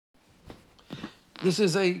This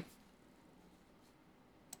is a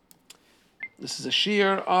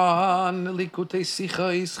shir on Likutei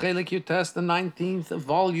Sichos Chelik Yutes, the 19th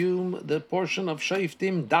volume, the portion of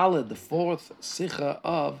Shoftim Daled, the fourth Sicha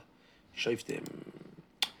of Shoftim.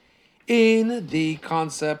 In the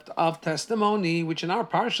concept of testimony, which in our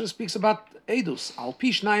parsha speaks about edus, al pi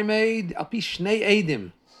shnei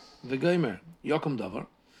edim, v'gomer yokum davar,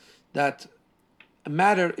 that a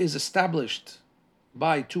matter is established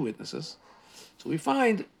by two witnesses. So we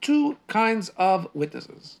find two kinds of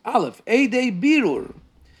witnesses. Aleph, Eidei Birur,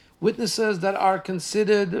 witnesses that are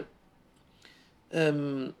considered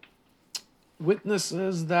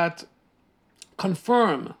witnesses that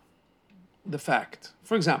confirm the fact.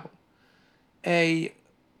 For example, a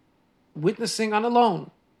witnessing on a loan.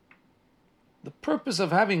 The purpose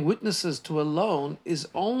of having witnesses to a loan is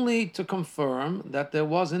only to confirm that there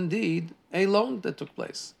was indeed a loan that took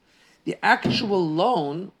place. The actual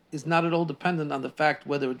loan is not at all dependent on the fact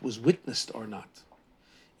whether it was witnessed or not.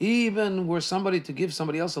 Even were somebody to give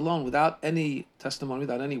somebody else a loan without any testimony,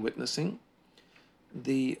 without any witnessing,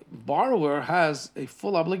 the borrower has a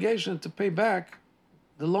full obligation to pay back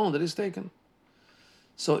the loan that is taken.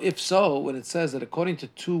 So if so, when it says that according to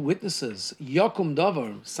two witnesses, yakum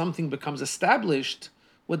davar, something becomes established,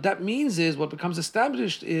 what that means is, what becomes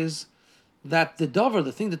established is that the davar,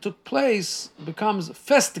 the thing that took place, becomes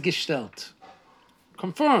festgestellt,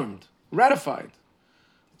 confirmed, ratified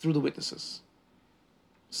through the witnesses.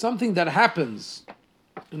 Something that happens,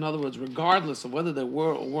 in other words, regardless of whether there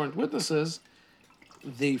were or weren't witnesses,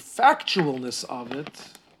 the factualness of it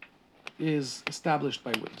is established by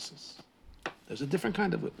witnesses. There's a different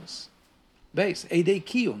kind of witness. Base, Eidei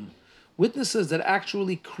Kiyum, witnesses that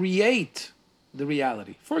actually create the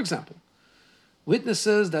reality. For example,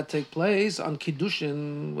 witnesses that take place on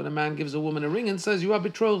Kiddushin, when a man gives a woman a ring and says, "You are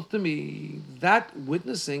betrothed to me." That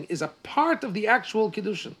witnessing is a part of the actual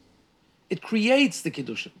Kiddushin. It creates the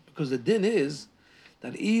Kiddushin, because the din is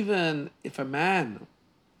that even if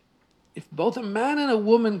both a man and a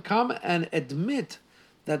woman come and admit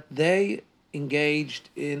that they engaged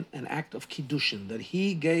in an act of Kiddushin, that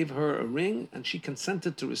he gave her a ring and she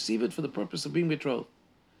consented to receive it for the purpose of being betrothed,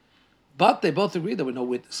 but they both agreed there were no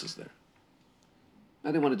witnesses there. I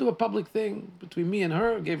didn't want to do a public thing between me and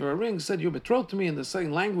her, gave her a ring, said, "You're betrothed to me," in the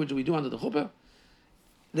same language we do under the chuppah.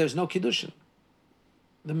 There's no Kiddushin.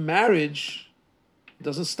 The marriage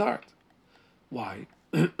doesn't start. Why?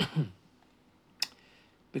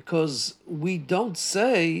 Because we don't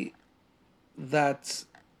say that,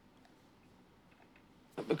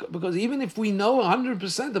 because even if we know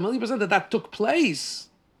 100%, a million percent that took place,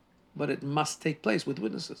 but it must take place with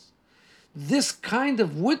witnesses. This kind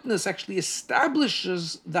of witness actually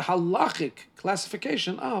establishes the halachic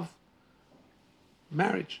classification of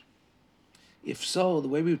marriage. If so, the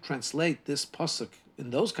way we would translate this pasuk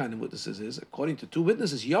in those kind of witnesses is, according to two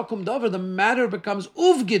witnesses, yakum davar, the matter becomes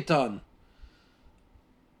uvgitan,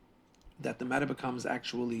 that the matter becomes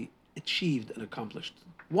actually achieved and accomplished.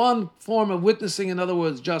 One form of witnessing, in other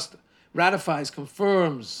words, just ratifies,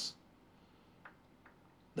 confirms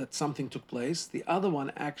that something took place. The other one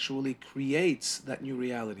actually creates that new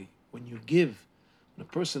reality. When a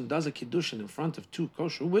person does a kiddushin in front of two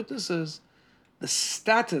kosher witnesses, the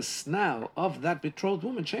status now of that betrothed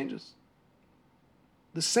woman changes.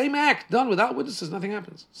 The same act done without witnesses, nothing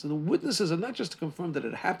happens. So the witnesses are not just to confirm that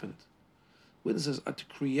it happened. Witnesses are to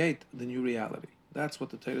create the new reality. That's what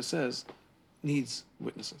the Torah says needs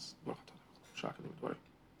witnesses.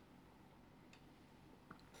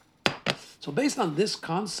 So based on this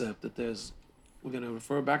concept that we're going to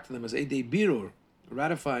refer back to them as Eidei Birur,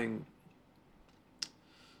 ratifying,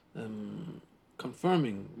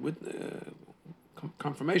 confirming,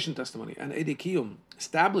 confirmation testimony, and Eidei Kiyum,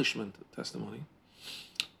 establishment testimony.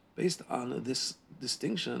 Based on this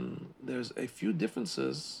distinction, there's a few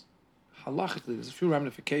differences halachically. There's a few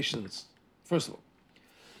ramifications. First of all,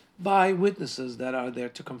 by witnesses that are there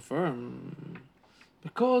to confirm,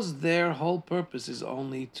 because their whole purpose is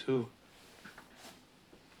only to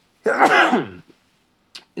be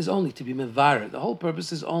mevarer. The whole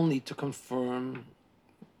purpose is only to confirm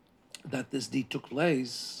that this deed took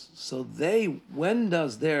place. So when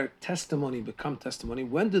does their testimony become testimony?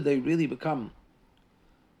 When do they really become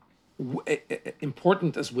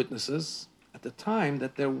important as witnesses? At the time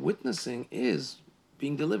that their witnessing is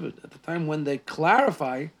being delivered, at the time when they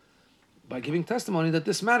clarify by giving testimony that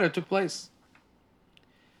this matter took place.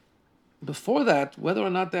 Before that, whether or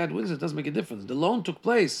not they had witnesses doesn't make a difference. The loan took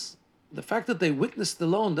place. The fact that they witnessed the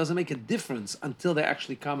loan doesn't make a difference until they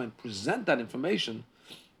actually come and present that information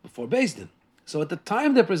before Beis Din. So at the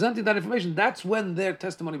time they're presenting that information, that's when their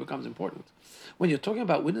testimony becomes important. When you're talking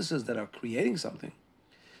about witnesses that are creating something,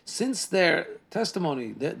 since their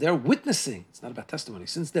testimony, they're witnessing, it's not about testimony,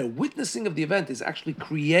 since their witnessing of the event is actually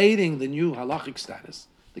creating the new halachic status,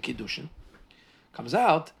 the Kiddushin, comes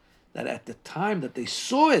out that at the time that they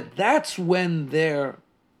saw it, that's when their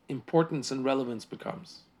importance and relevance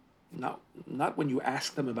becomes. Not when you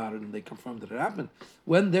ask them about it and they confirm that it happened.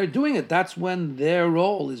 When they're doing it, that's when their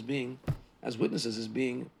role is being, as witnesses, is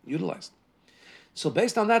being utilized. So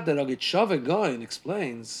based on that, the Rogit Goin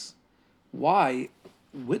explains why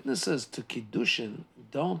witnesses to Kiddushin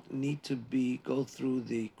don't need to go through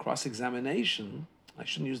the cross-examination. I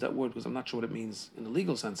shouldn't use that word because I'm not sure what it means in the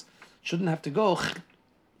legal sense. Shouldn't have to go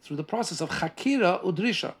through the process of Chakira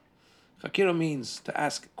Udrisha. Chakira means to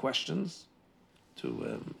ask questions,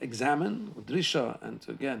 to examine, Udrisha, and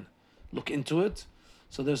to, again, look into it.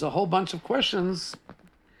 So there's a whole bunch of questions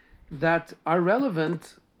that are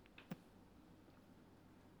relevant.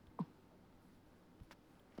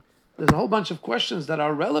 There's a whole bunch of questions that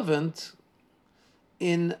are relevant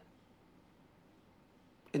in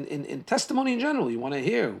testimony in general. You want to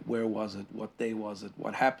hear where was it, what day was it,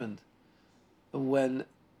 what happened. When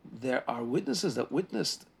there are witnesses that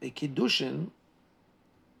witnessed a Kiddushin,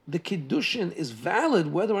 the Kiddushin is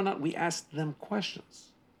valid whether or not we ask them questions.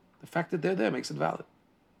 The fact that they're there makes it valid.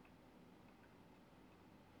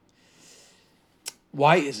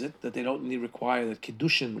 Why is it that they don't require, that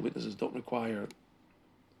Kiddushin witnesses don't require,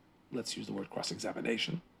 let's use the word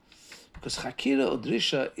cross-examination? Because Chakira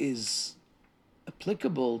Udrisha is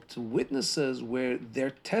applicable to witnesses where their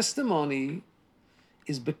testimony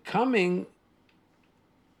is becoming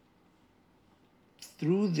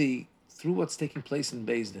through what's taking place in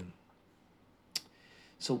Beis Din.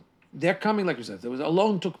 So they're coming, like you said, there was a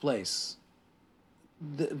loan took place.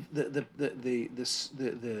 The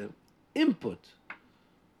input,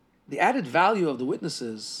 the added value of the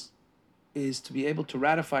witnesses is to be able to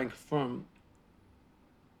ratify and confirm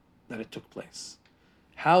that it took place.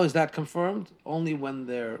 How is that confirmed? Only when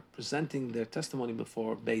they're presenting their testimony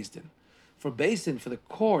before Beis Din. For Beis Din, for the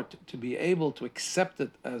court to be able to accept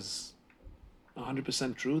it as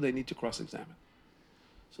 100% true, they need to cross-examine.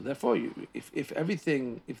 So therefore,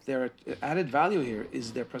 if their added value here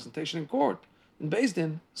is their presentation in court, in Beis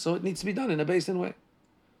Din, so it needs to be done in a Beis Din way.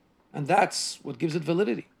 And that's what gives it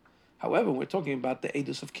validity. However, we're talking about the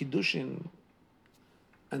Eidos of Kiddushin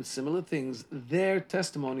and similar things. Their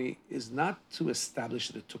testimony is not to establish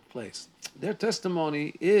that it took place. Their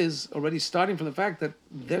testimony is already starting from the fact that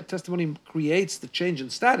their testimony creates the change in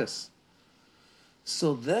status.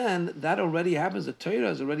 So then that already happens. The Torah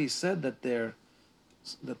has already said that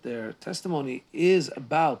their testimony is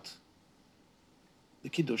about the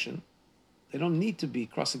Kiddushin. They don't need to be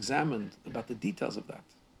cross-examined about the details of that.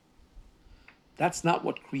 That's not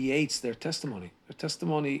what creates their testimony. Their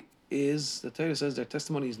testimony is, the Torah says, their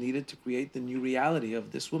testimony is needed to create the new reality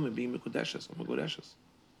of this woman being Mekudeshes or Mekudeshes.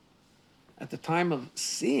 At the time of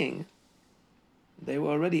seeing, they were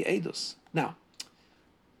already Eidos. Now,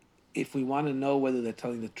 if we want to know whether they're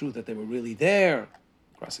telling the truth, that they were really there,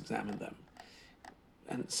 cross-examine them.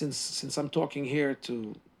 And since I'm talking here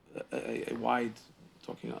to a wide,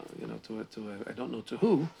 talking to I don't know to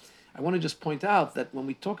who, I want to just point out that when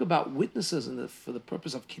we talk about witnesses for the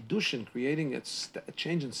purpose of Kiddushin, creating a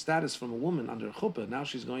change in status from a woman under a chuppah, now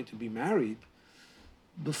she's going to be married,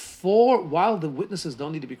 while the witnesses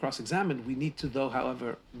don't need to be cross-examined, we need to, though,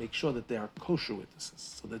 however, make sure that they are kosher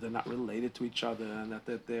witnesses, so that they're not related to each other, and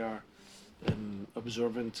that they are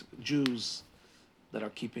observant Jews that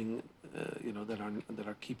are keeping, that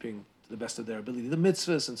are keeping to the best of their ability the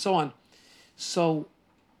mitzvahs and so on. So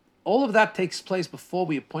all of that takes place before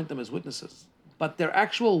we appoint them as witnesses. But their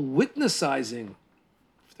actual witnessizing,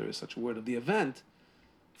 if there is such a word, of the event,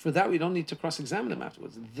 for that we don't need to cross-examine them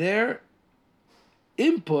afterwards. Their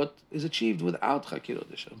input is achieved without Chakira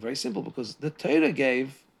Udrisha. Very simple, because the Torah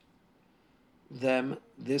gave them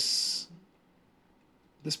this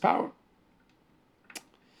power.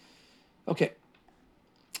 Okay.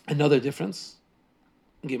 Another difference,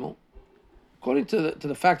 Gimel. According to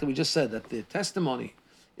the fact that we just said that the testimony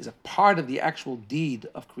is a part of the actual deed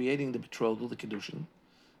of creating the betrothal, the Kiddushin,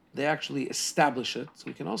 they actually establish it. So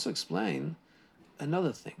we can also explain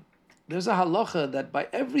another thing. There's a halacha that by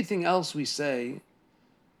everything else we say,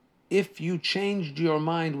 if you changed your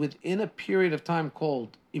mind within a period of time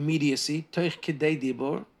called immediacy, Toich Kidei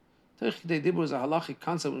Dibur. Toich Kidei Dibur is a halachic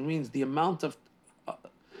concept, which means the amount of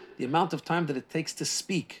time that it takes to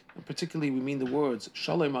speak. And particularly, we mean the words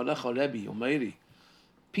Shalom Alecha Rebbe Umeiri,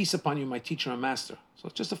 peace upon you, my teacher and master. So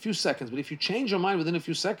it's just a few seconds. But if you change your mind within a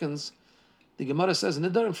few seconds, The Gemara says in the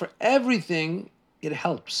Nedarim, for everything, it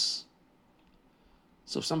helps.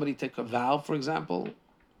 So if somebody take a vow, for example,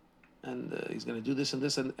 and he's going to do this and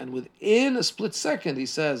this, and within a split second, he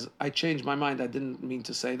says, I changed my mind, I didn't mean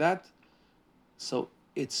to say that. So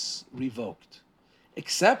it's revoked.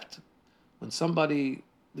 Except when somebody,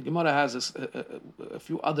 the Gemara has a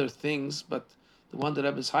few other things, but the one that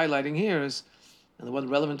Rebbe is highlighting here is, and the one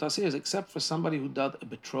relevant to us here is, except for somebody who did a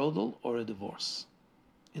betrothal or a divorce.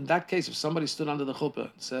 In that case, if somebody stood under the chuppah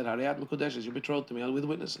and said, Hariyat Mekudeshes, you're betrothed to me, with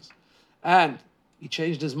witnesses, and he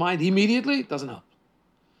changed his mind immediately, it doesn't help.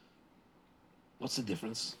 What's the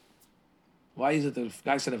difference? Why is it that if a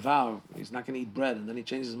guy said a vow, he's not going to eat bread, and then he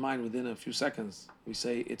changes his mind within a few seconds, we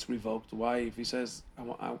say it's revoked? Why, if he says,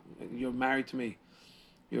 you're married to me,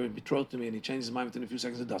 you're betrothed to me, and he changes his mind within a few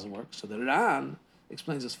seconds, it doesn't work? So the Ran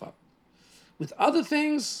explains as follows. With other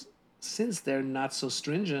things, since they're not so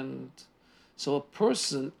stringent, so a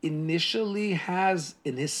person initially has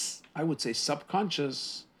in his, I would say,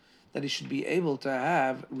 subconscious, that he should be able to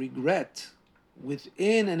have regret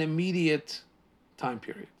within an immediate time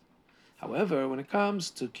period. However, when it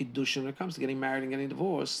comes to kiddushin, when it comes to getting married and getting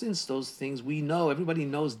divorced, since those things we know, everybody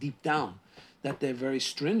knows deep down that they're very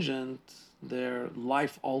stringent, they're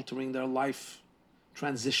life-altering, they're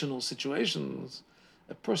life-transitional situations,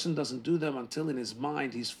 a person doesn't do them until in his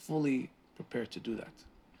mind he's fully prepared to do that.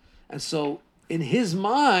 And so in his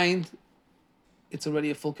mind, it's already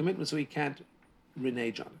a full commitment, so he can't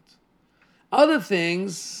renege on it. Other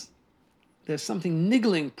things, there's something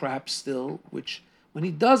niggling perhaps still, which when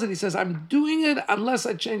he does it, he says, I'm doing it unless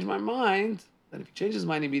I change my mind. That if he changes his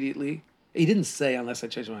mind immediately, he didn't say unless I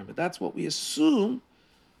change my mind, but that's what we assume.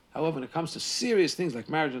 However, when it comes to serious things like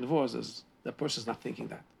marriage and divorce, that person's not thinking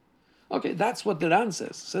that. Okay, that's what the Ran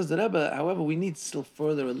says. Says the Rebbe, however, we need still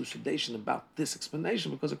further elucidation about this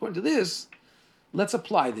explanation, because according to this, let's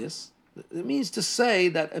apply this. It means to say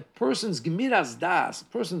that a person's gemiras das, a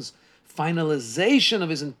person's finalization of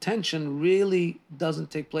his intention really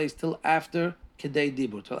doesn't take place till after kedei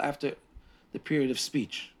dibur, till after the period of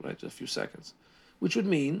speech, right, a few seconds. Which would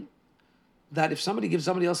mean that if somebody gives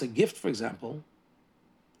somebody else a gift, for example,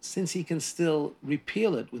 since he can still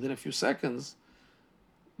repeal it within a few seconds,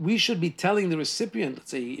 we should be telling the recipient, let's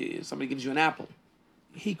say somebody gives you an apple,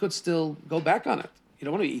 he could still go back on it. You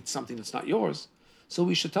don't want to eat something that's not yours. So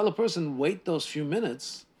we should tell a person, wait those few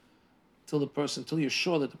minutes till you're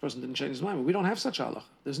sure that the person didn't change his mind. But we don't have such halach.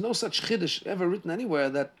 There's no such chiddush ever written anywhere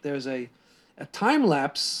that there's a time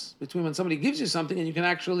lapse between when somebody gives you something and you can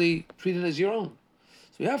actually treat it as your own.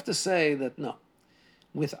 So you have to say that no.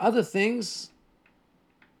 With other things,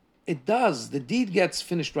 it does. The deed gets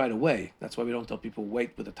finished right away. That's why we don't tell people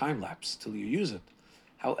wait with a time lapse till you use it.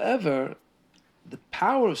 However, the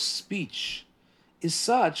power of speech is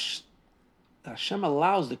such that Hashem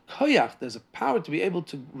allows the koyach, there's a power to be able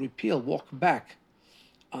to repeal, walk back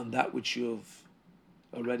on that which you've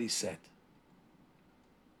already said.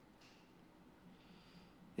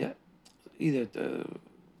 Yeah.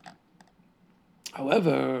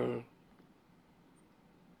 However,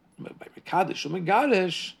 by Mekadesh or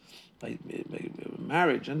Megadish, by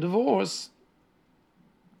marriage and divorce,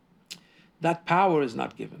 that power is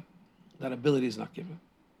not given. That ability is not given.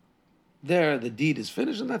 There, the deed is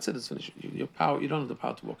finished, and that's it. It's finished. Your power, you don't have the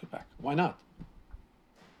power to walk it back. Why not?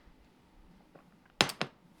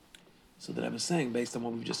 So that I was saying, based on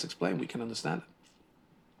what we've just explained, we can understand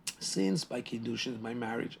it. Since by kiddushin, by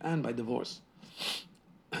marriage, and by divorce,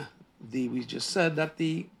 we just said that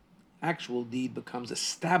the actual deed becomes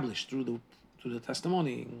established through the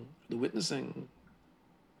testimony, the witnessing.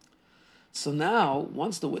 So now,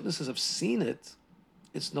 once the witnesses have seen it,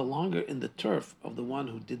 it's no longer in the turf of the one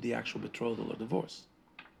who did the actual betrothal or divorce.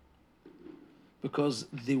 Because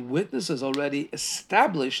the witnesses already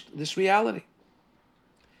established this reality.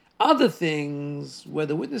 Other things where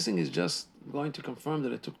the witnessing is just going to confirm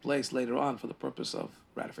that it took place later on for the purpose of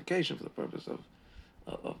ratification, for the purpose of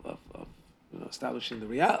establishing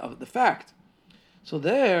the fact. So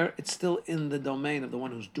there, it's still in the domain of the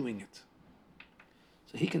one who's doing it.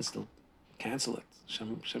 So he can still cancel it.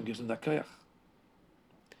 Hashem gives him that koyach.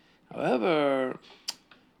 However,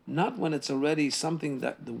 not when it's already something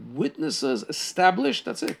that the witnesses established,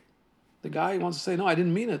 that's it. The guy wants to say, no, I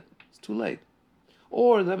didn't mean it. It's too late.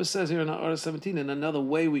 Or the Rebbe says here in Arah 17, in another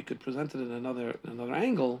way we could present it in another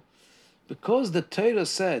angle, because the Torah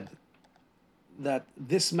said that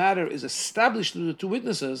this matter is established through the two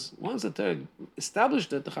witnesses, once the Torah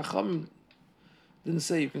established it, the Chacham didn't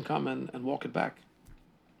say you can come and walk it back.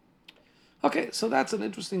 Okay, so that's an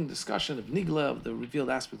interesting discussion of Nigla, of the revealed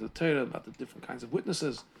aspect of the Torah, about the different kinds of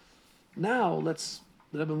witnesses. Now, the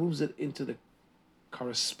Rebbe moves it into the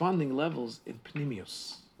corresponding levels in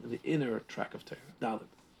Pnimius, in the inner track of Torah, Dalit.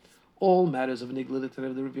 All matters of Nigla,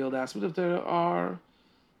 the revealed aspect of Torah, are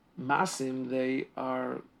masim, they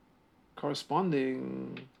are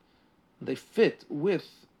corresponding, they fit with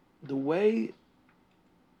the way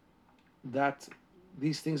that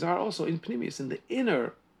these things are also in Pnimius, in the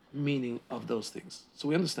inner meaning of those things. So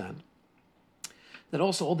we understand that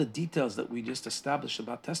also all the details that we just established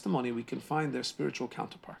about testimony, we can find their spiritual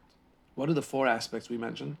counterpart. What are the four aspects we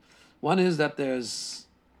mentioned? One is that there's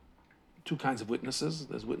two kinds of witnesses.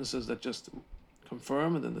 There's witnesses that just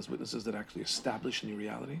confirm, and then there's witnesses that actually establish new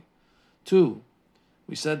reality. Two,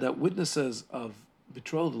 we said that witnesses of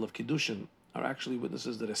betrothal, of Kiddushin, are actually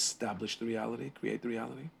witnesses that establish the reality, create the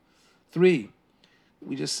reality. Three,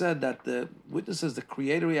 we just said that the witnesses that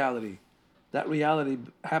create a reality, that reality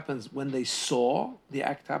happens when they saw the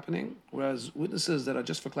act happening, whereas witnesses that are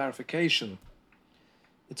just for clarification,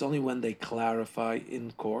 it's only when they clarify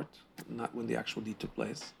in court, not when the actual deed took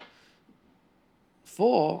place.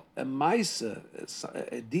 Four, a maisa,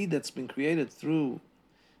 a deed that's been created through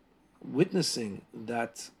witnessing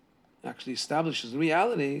that actually establishes the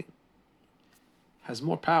reality, has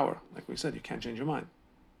more power. Like we said, you can't change your mind.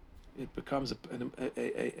 It becomes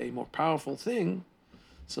a more powerful thing.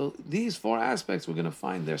 So these four aspects, we're going to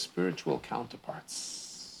find their spiritual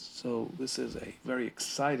counterparts. So this is a very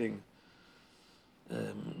exciting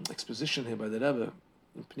exposition here by the Rebbe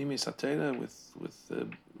in Pnimi Satera with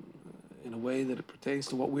in a way that it pertains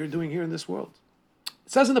to what we're doing here in this world.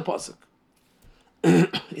 It says in the pasuk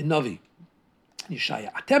in Navi,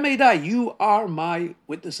 Yeshaya, Atem Eidai, you are my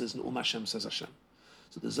witnesses. Nu'um Hashem, says Hashem.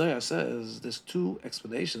 So the Zohar says there's two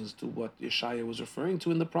explanations to what Yeshaya was referring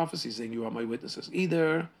to in the prophecy, saying you are my witnesses.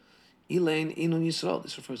 Either Elaine Inun Yisrael,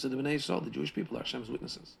 this refers to the Bnei Yisrael, the Jewish people are Hashem's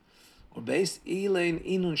witnesses. Or based Elaine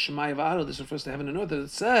Inun Shemai V'Aro, this refers to heaven and earth. That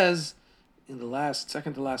it says in the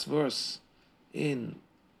second to last verse in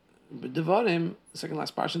Devarim, the second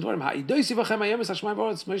last parsha in Devarim, Ha'idoisi v'chem hayemes hashmai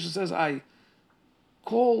v'aretz. Moshe says, I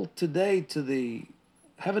call today to the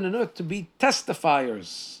heaven and earth to be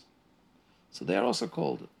testifiers. So they are also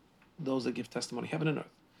called those that give testimony, heaven and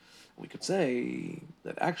earth. We could say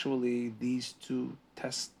that actually these two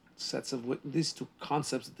these two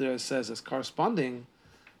concepts that there says as corresponding,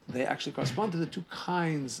 they actually correspond to the two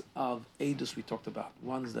kinds of edus we talked about.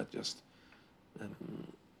 Ones that just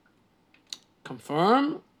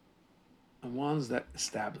confirm, and ones that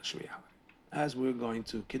establish reality. As we're going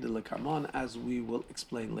to Kiddel Kamon, as we will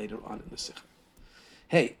explain later on in the Sikha.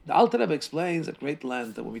 Hey, the Alter Rebbe explains at great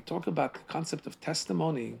length that when we talk about the concept of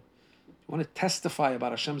testimony, you want to testify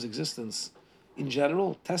about Hashem's existence. In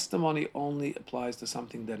general, testimony only applies to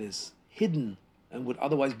something that is hidden and would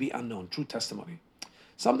otherwise be unknown, true testimony.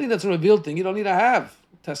 Something that's a revealed thing, you don't need to have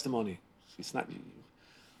testimony. It's not.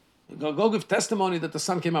 Go give testimony that the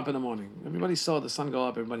sun came up in the morning. Everybody saw the sun go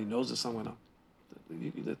up, everybody knows the sun went up.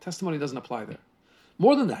 The testimony doesn't apply there.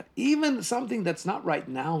 More than that, even something that's not right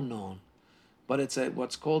now known, but it's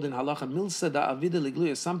what's called in halacha milsa da'avida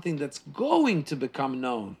ligluya, something that's going to become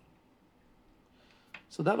known.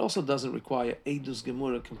 So that also doesn't require edus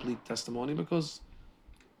gemura, complete testimony, because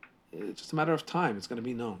it's just a matter of time. It's going to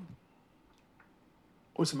be known,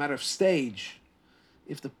 or it's a matter of stage.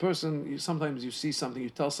 If the person, sometimes you see something, you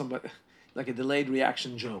tell somebody like a delayed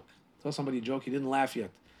reaction joke. Tell somebody a joke, he didn't laugh yet.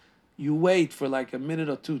 You wait for like a minute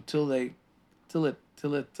or two till it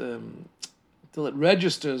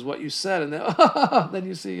registers what you said, and then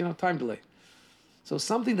you see, time delay. So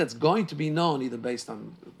something that's going to be known, either based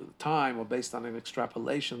on time or based on an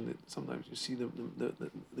extrapolation. Sometimes you see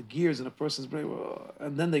the gears in a person's brain,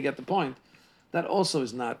 and then they get the point. That also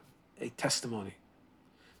is not a testimony.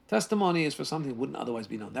 Testimony is for something that wouldn't otherwise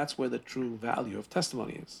be known. That's where the true value of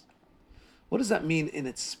testimony is. What does that mean in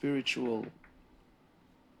its spiritual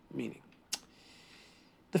meaning?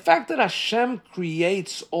 The fact that Hashem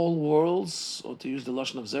creates all worlds, or to use the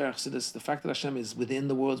Lashon of Zerach Chassidus, the fact that Hashem is within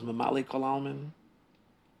the worlds, Mamali Kol Almin,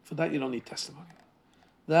 for that you don't need testimony.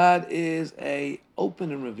 That is a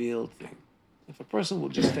open and revealed thing. If a person will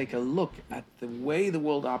just take a look at the way the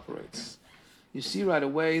world operates, you see right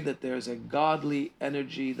away that there's a godly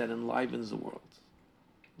energy that enlivens the world.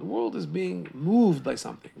 The world is being moved by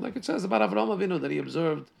something. Like it says about Avraham Avinu, that he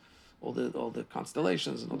observed all the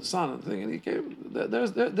constellations and all the sun and the thing, and he came.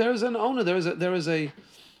 There's an owner. There is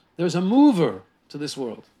a mover to this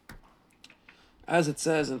world, as it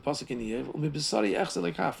says in Pasuk in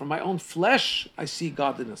Yev. From my own flesh, I see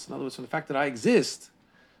godliness. In other words, from the fact that I exist,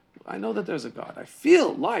 I know that there's a God. I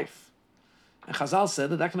feel life. And Chazal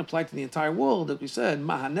said that can apply to the entire world. That we said,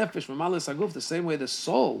 Mahanefesh Mamalis Aguf, the same way the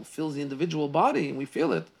soul fills the individual body and we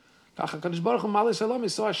feel it. So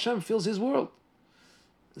Hashem fills his world.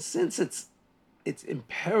 Since it's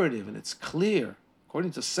imperative and it's clear,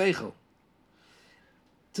 according to Seichel,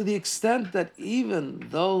 to the extent that even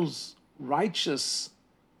those righteous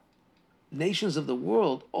nations of the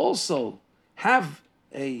world also have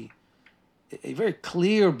a very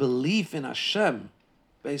clear belief in Hashem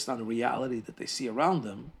based on the reality that they see around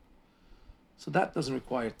them, so that doesn't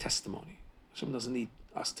require testimony. Hashem doesn't need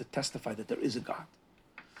us to testify that there is a God.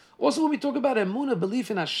 Also, when we talk about emunah,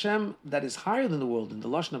 belief in Hashem that is higher than the world, in the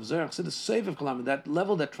lashon of Zohar, the Seviv Kalam, that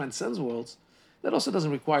level that transcends worlds, that also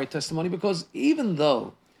doesn't require testimony, because even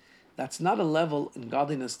though that's not a level in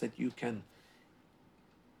godliness that you can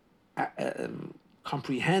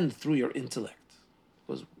comprehend through your intellect.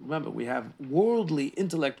 Because remember, we have worldly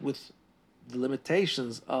intellect with the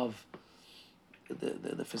limitations of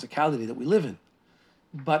the physicality that we live in.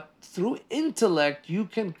 But through intellect, you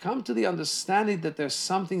can come to the understanding that there's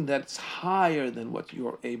something that's higher than what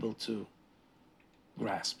you're able to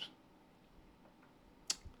grasp.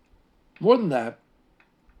 More than that,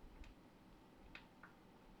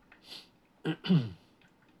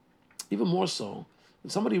 even more so, when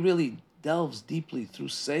somebody really delves deeply through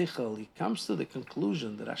Seichel, he comes to the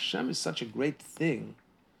conclusion that Hashem is such a great thing.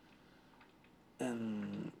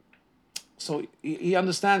 And so he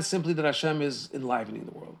understands simply that Hashem is enlivening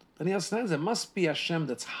the world. Then he understands there must be Hashem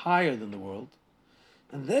that's higher than the world.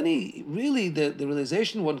 And then he really, the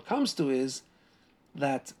realization one comes to is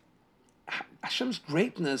that Hashem's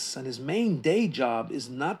greatness and his main day job is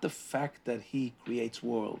not the fact that he creates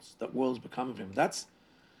worlds, that worlds become of him. That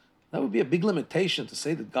would be a big limitation to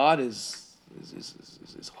say that God is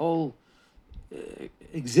his whole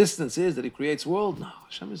existence is that he creates world. No,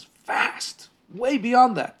 Hashem is vast, way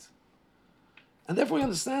beyond that. And therefore he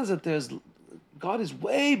understands that God is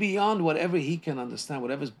way beyond whatever he can understand,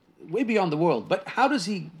 whatever's way beyond the world. But how does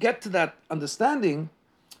he get to that understanding?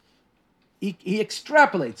 He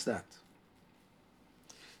extrapolates that.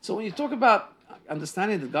 So when you talk about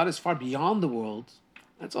understanding that God is far beyond the world,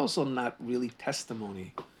 that's also not really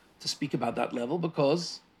testimony to speak about that level,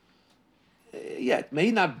 because it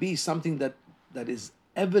may not be something that is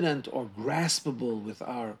evident or graspable with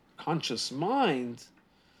our conscious mind,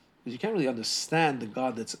 because you can't really understand the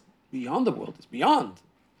God that's beyond the world. It's beyond.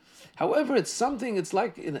 However, it's something, it's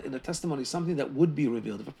like in a testimony, something that would be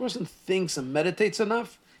revealed. If a person thinks and meditates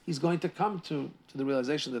enough, he's going to come to the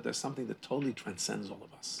realization that there's something that totally transcends all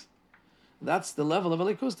of us. That's the level of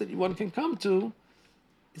Elikus that one can come to.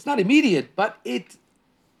 It's not immediate, but it's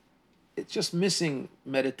just missing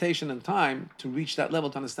meditation and time to reach that level,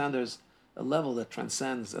 to understand there's a level that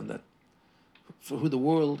transcends, and that for who the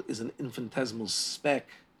world is an infinitesimal speck,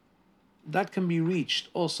 that can be reached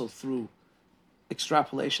also through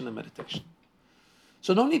extrapolation and meditation.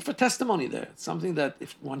 So no need for testimony there. It's something that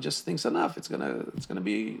if one just thinks enough, it's gonna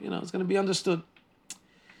be understood.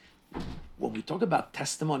 When we talk about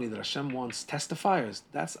testimony that Hashem wants testifiers,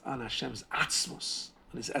 that's on Hashem's atzmos,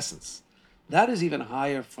 on his essence. That is even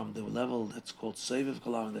higher from the level that's called Seviv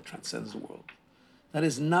Kalam, that transcends the world. That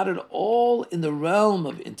is not at all in the realm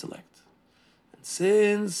of intellect. And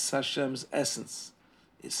since Hashem's essence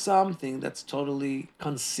is something that's totally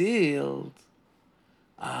concealed,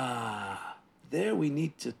 there we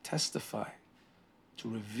need to testify, to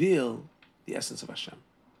reveal the essence of Hashem.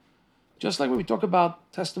 Just like when we talk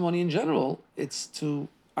about testimony in general, it's to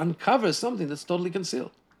uncover something that's totally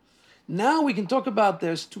concealed. Now we can talk about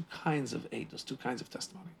there's two kinds of eidos, two kinds of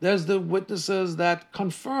testimony. There's the witnesses that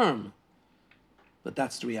confirm that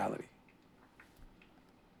that's the reality.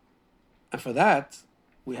 And for that,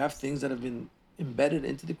 we have things that have been embedded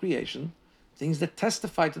into the creation, things that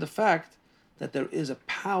testify to the fact that there is a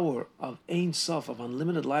power of Ein Sof, of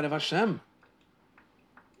unlimited light of Hashem,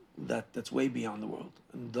 that's way beyond the world.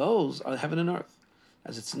 And those are heaven and earth.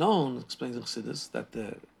 As it's known, explains in Chassidus, that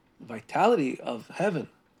the vitality of heaven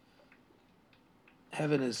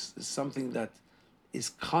is something that is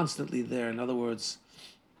constantly there. In other words,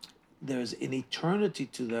 there's an eternity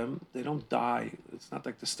to them. They don't die. It's not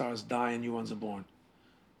like the stars die and new ones are born.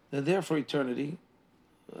 They're there for eternity.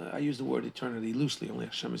 I use the word eternity loosely, only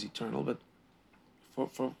Hashem is eternal, but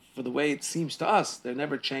for the way it seems to us, they're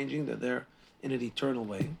never changing, they're there in an eternal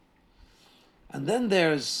way. And then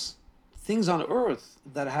there's things on earth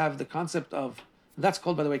that have the concept of, that's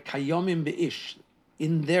called, by the way, kayomim be'ish.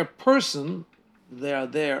 In their person, they are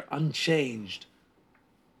there unchanged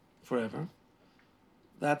forever.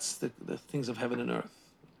 That's the things of heaven and earth,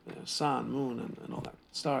 sun, moon, and all that,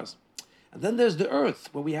 stars. And then there's the earth,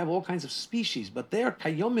 where we have all kinds of species, but they are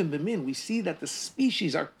kayomim b'min. We see that the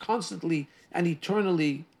species are constantly and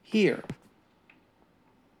eternally here.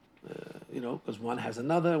 Because one has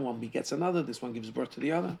another, one begets another, this one gives birth to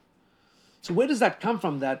the other. So where does that come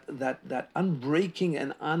from? That unbreaking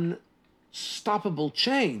and unstoppable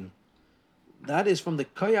chain. That is from the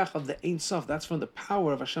koyach of the Ein Sof. That's from the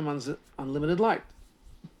power of Hashem's unlimited light.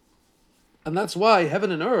 And that's why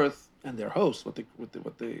heaven and earth and their hosts, what they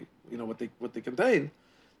contain,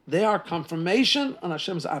 they are confirmation on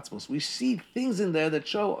Hashem's Atzmos. We see things in there that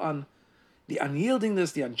show on the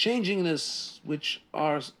unyieldingness, the unchangingness, which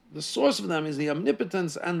are the source of them is the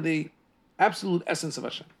omnipotence and the absolute essence of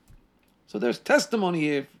Hashem. So there's testimony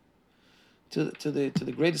here to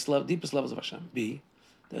the greatest level, deepest levels of Hashem. B,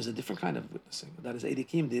 there's a different kind of witnessing. That is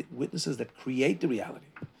Edikim, the witnesses that create the reality.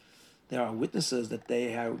 There are witnesses that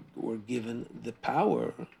were given the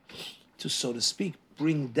power to, so to speak,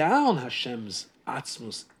 bring down Hashem's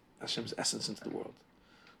Atzmus, Hashem's essence into the world.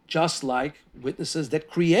 Just like witnesses that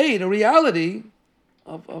create a reality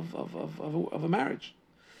of a marriage.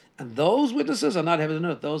 And those witnesses are not heaven and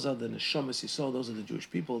earth. Those are the Neshamas Yisrael. Those are the Jewish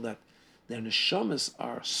people that their Neshamas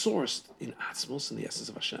are sourced in Atzmus, in the essence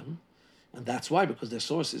of Hashem. And that's why, because their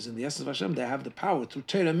source is in the essence of Hashem, they have the power through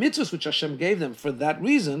Torah mitzvahs, which Hashem gave them for that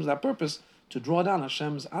reason, that purpose, to draw down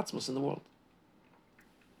Hashem's Atzmus in the world.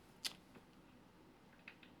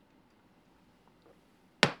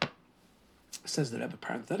 It says that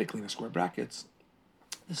parenthetically in the square brackets,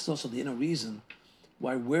 this is also the inner reason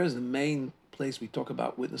why where's the main place we talk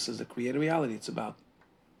about witnesses that create a reality? It's about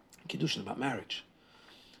Kiddushin, about marriage.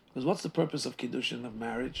 Because what's the purpose of Kiddushin, of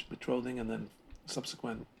marriage, betrothing, and then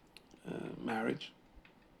subsequent marriage?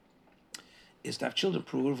 Is to have children,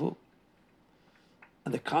 pruvu.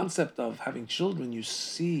 And the concept of having children, you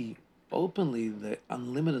see openly the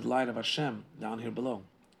unlimited light of Hashem down here below.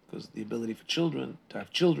 Because the ability for children to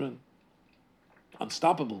have children,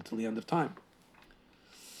 unstoppable till the end of time.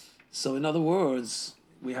 So in other words,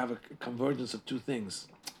 we have a convergence of two things.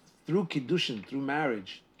 Through Kiddushin, through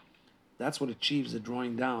marriage, that's what achieves the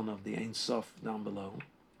drawing down of the Ein Sof down below.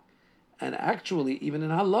 And actually, even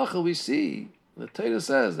in Halacha, we see, the Torah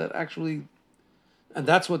says that actually, and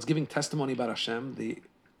that's what's giving testimony about Hashem, the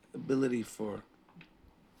ability for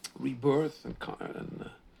rebirth and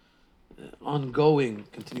ongoing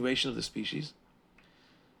continuation of the species,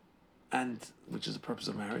 and which is the purpose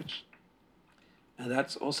of marriage. And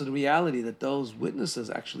that's also the reality that those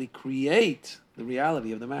witnesses actually create the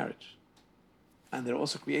reality of the marriage. And they're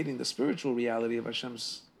also creating the spiritual reality of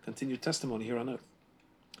Hashem's continued testimony here on earth.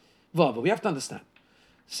 But we have to understand,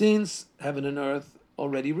 since heaven and earth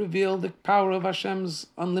already reveal the power of Hashem's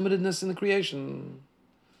unlimitedness in the creation,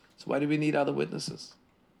 so why do we need other witnesses?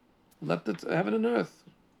 Let the heaven and earth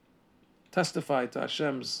testify to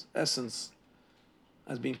Hashem's essence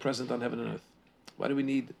as being present on heaven and earth. Why do we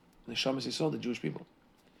need Neshamas Yisrael, the Jewish people?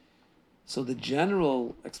 So the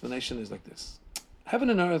general explanation is like this. Heaven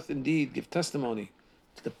and earth indeed give testimony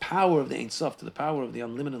to the power of the Ein Sof, to the power of the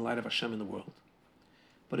unlimited light of Hashem in the world.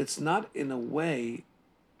 But it's not in a way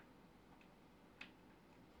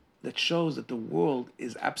that shows that the world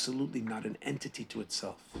is absolutely not an entity to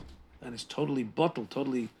itself and is totally bottled,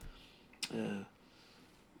 totally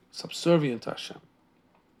subservient to Hashem.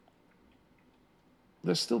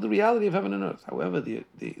 There's still the reality of heaven and earth. However, the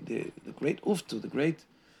great uftu, the great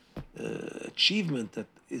achievement that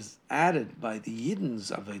is added by the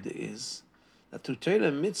Yidden's Aveda is that through Torah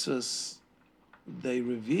and mitzvahs, they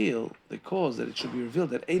cause that it should be revealed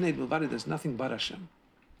that Einay B'Vari, there's nothing but Hashem.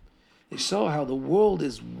 They saw how the world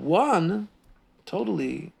is one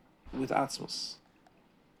totally with Atzmos.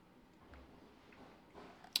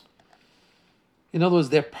 In other words,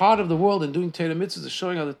 they're part of the world, and doing Torah mitzvahs is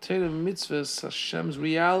showing how the Torah mitzvahs, Hashem's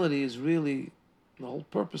reality, is really the whole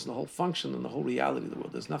purpose, and the whole function, and the whole reality of the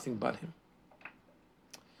world. There's nothing but Him.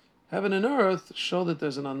 Heaven and earth show that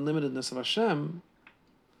there's an unlimitedness of Hashem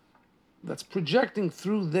that's projecting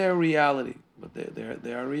through their reality, but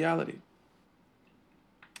they are reality.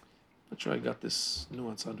 Not sure I got this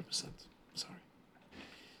nuance 100%. Sorry.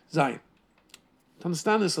 Zion. To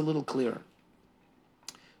understand this a little clearer,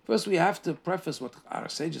 first we have to preface what our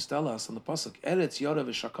sages tell us on the pasuk Eretz Yoda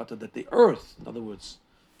v'Shakata, that the earth, in other words,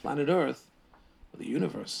 planet Earth, or the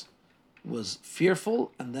universe, was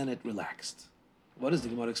fearful and then it relaxed. What does the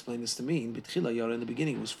Gemara explain this to mean? B'tchila Yara, in the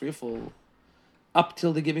beginning, it was fearful up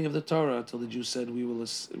till the giving of the Torah, till the Jews said, we will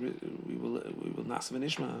Nasav and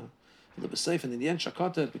Ishma, and in the end,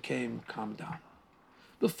 Shakata, it became calmed down.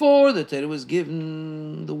 Before the Torah was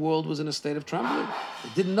given, the world was in a state of trembling.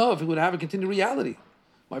 It didn't know if it would have a continued reality.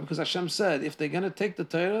 Why? Because Hashem said, if they're going to take the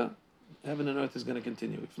Torah, heaven and earth is going to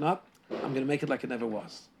continue. If not, I'm going to make it like it never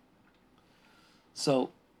was.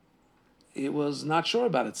 So, it was not sure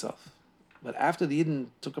about itself. But after the Yidden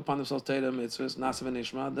took upon themselves Torah, mitzvahs, Nasav and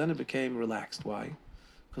Ishma, then it became relaxed. Why?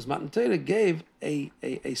 Because Matan Torah gave a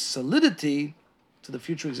solidity to the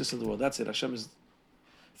future existence of the world. That's it. Hashem is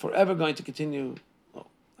forever going to continue. Well,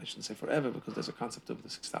 I shouldn't say forever because there's a concept of the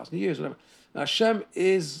 6,000 years, whatever. Hashem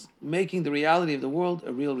is making the reality of the world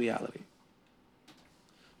a real reality.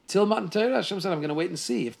 Till Matan Torah, Hashem said, I'm going to wait and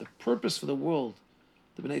see if the purpose for the world,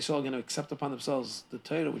 the Bnei Yisrael are going to accept upon themselves the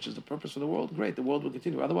Torah, which is the purpose for the world. Great, the world will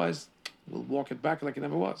continue. Otherwise, we'll walk it back like it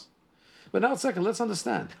never was. But now, second, let's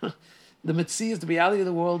understand. The Metzias, the reality of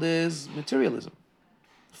the world is materialism,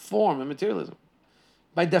 form and materialism.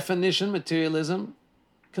 By definition, materialism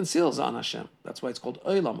conceals on Hashem. That's why it's called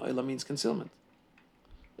Olam. Olam means concealment.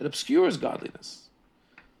 It obscures godliness.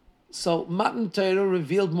 So Matan Torah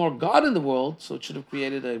revealed more God in the world, so it should have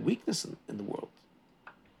created a weakness in the world.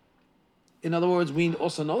 In other words, we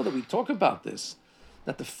also know that we talk about this,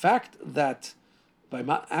 that the fact that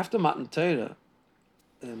after Matan Torah,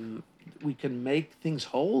 we can make things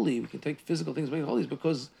holy, we can take physical things, make it holy, is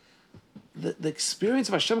because the experience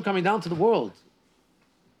of Hashem coming down to the world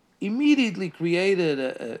immediately created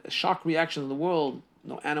a shock reaction in the world.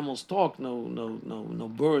 No animals talk,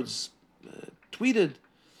 no birds tweeted.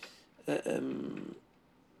 The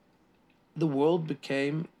world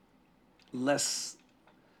became less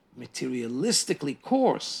materialistically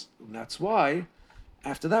coarse. And that's why,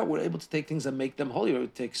 after that, we're able to take things and make them holier.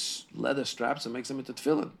 It takes leather straps and makes them into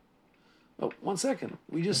tefillin. Oh, 1 second.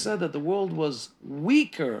 We just said that the world was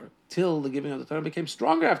weaker till the giving of the Torah, and became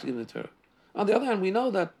stronger after giving the Torah. On the other hand, we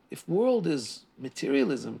know that if world is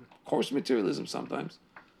materialism, coarse materialism sometimes,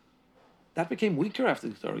 that became weaker after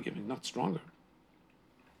the Torah giving, not stronger.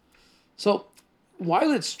 So,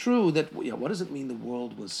 while it's true that, what does it mean the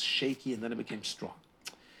world was shaky and then it became strong?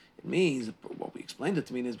 It means, what we explained it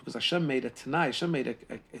to mean is because Hashem made a Tanai, Hashem made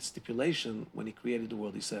a stipulation when He created the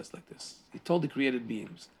world. He says like this. He told the created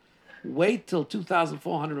beings, wait till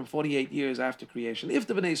 2,448 years after creation. If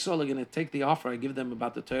the Bnei Yisrael are going to take the offer I give them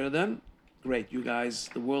about the Torah, then great, you guys,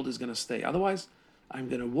 the world is going to stay. Otherwise, I'm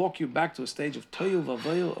going to walk you back to a stage of toyu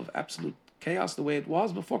vavoyu, of absolute chaos, the way it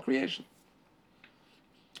was before creation.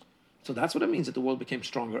 So that's what it means that the world became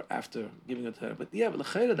stronger after giving it to her. But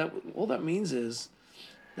l'chayra, that all that means is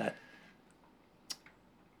that,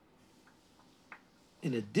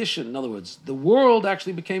 in addition, in other words, the world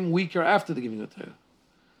actually became weaker after the giving of Torah.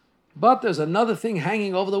 But there's another thing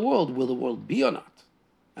hanging over the world. Will the world be or not?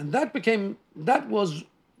 And that was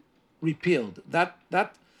repealed. That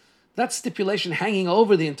stipulation hanging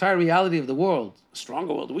over the entire reality of the world, a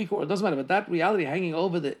stronger world, a weaker world, it doesn't matter, but that reality hanging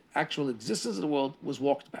over the actual existence of the world was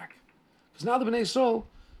walked back. Because now the Bnei Yisrael,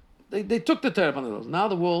 they took the Torah upon themselves.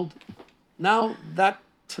 Now that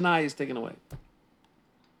Tanai is taken away.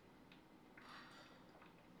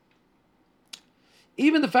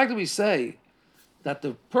 Even the fact that we say that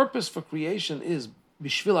the purpose for creation is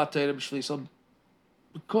Bishvil HaTorah, Bishvil Yisrael,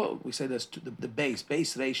 because we say there's the base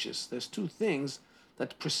ratios. There's two things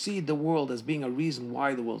that precede the world as being a reason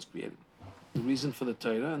why the world's created. The reason for the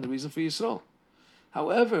Torah and the reason for Yisrael.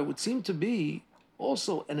 However, it would seem to be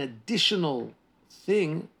also an additional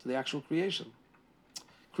thing to the actual creation.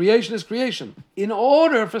 Creation is creation. In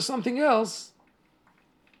order for something else,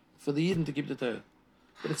 for the Yidden to keep the Torah.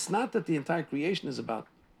 But it's not that the entire creation is about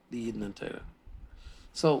the Yidden and Torah.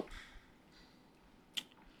 So,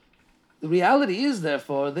 the reality is,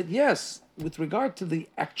 therefore, that yes, with regard to the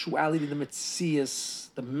actuality, the metzias,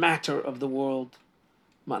 the matter of the world,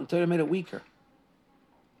 Matan Torah made it weaker.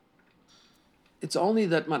 It's only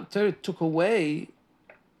that Matan Torah took away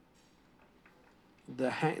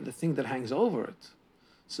the thing that hangs over it.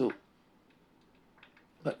 So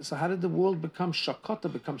how did the world become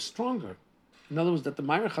shakata, become stronger? In other words, that the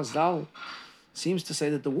Meir Chazal seems to say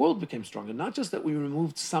that the world became stronger, not just that we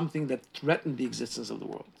removed something that threatened the existence of the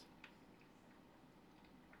world.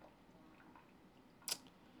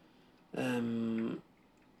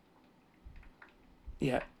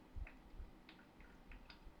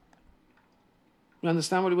 You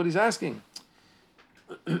understand what he's asking?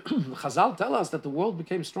 Chazal tell us that the world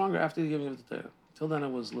became stronger after the giving of the Torah. Till then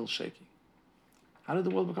it was a little shaky. How did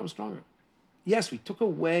the world become stronger? Yes, we took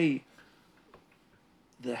away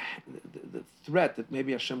the threat that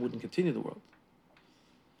maybe Hashem wouldn't continue the world.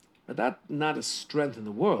 But that's not a strength in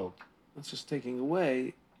the world. That's just taking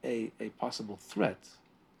away a possible threat.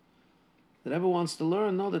 That ever wants to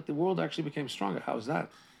learn, know that the world actually became stronger. How is that?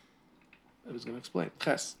 I was going to explain.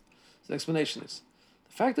 Ches. The explanation is,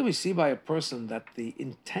 the fact that we see by a person that the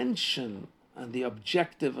intention and the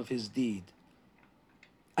objective of his deed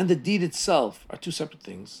and the deed itself are two separate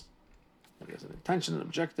things. He has an intention and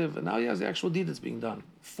objective, and now he has the actual deed that's being done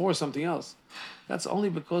for something else. That's only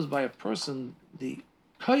because by a person, the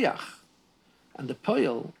koyach and the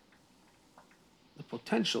poyel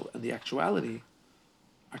potential and the actuality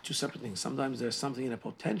are two separate things. Sometimes there's something in a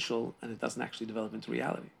potential and it doesn't actually develop into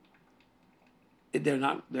reality.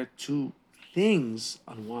 They're two things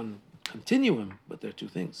on one continuum, but they're two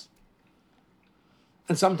things.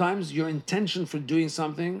 And sometimes your intention for doing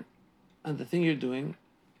something and the thing you're doing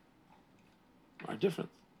are different,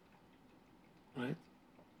 right?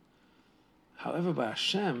 However, by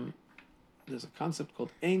Hashem, there's a concept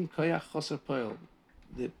called Ein Koyach Choser Poel.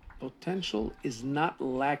 The potential is not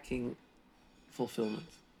lacking fulfillment.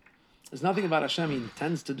 There's nothing about Hashem, he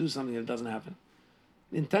intends to do something that doesn't happen.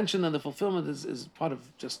 The intention and the fulfillment is part of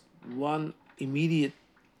just one immediate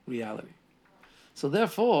reality. So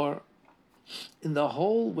therefore, in the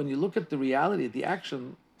whole, when you look at the reality, the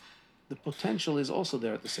action, the potential is also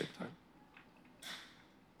there at the same time.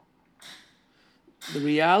 The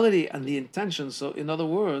reality and the intention, so in other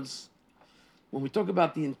words, when we talk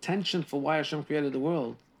about the intention for why Hashem created the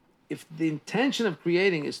world, if the intention of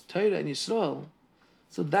creating is Torah and Yisrael,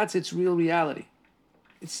 so that's its real reality.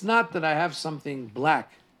 It's not that I have something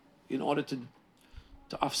black in order to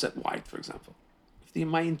offset white, for example. If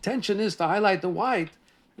my intention is to highlight the white,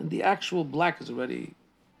 then the actual black is already,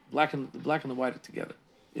 the black and the white are together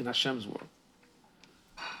in Hashem's world.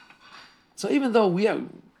 So even though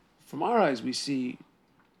from our eyes, we see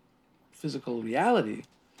physical reality,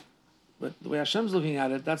 but the way Hashem's looking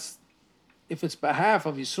at it, that's, if it's behalf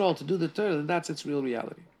of Yisrael to do the Torah, then that's its real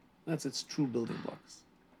reality. That's its true building blocks.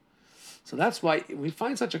 So that's why we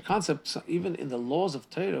find such a concept even in the laws of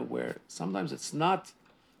Torah, where sometimes it's not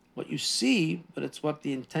what you see, but it's what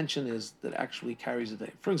the intention is that actually carries the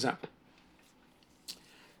day. For example,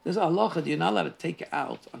 there's a halacha that you're not allowed to take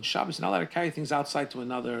out on Shabbos. You're not allowed to carry things outside to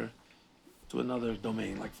another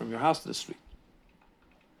domain, like from your house to the street.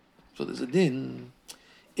 So there's a din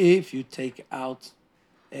if you take out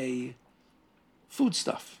a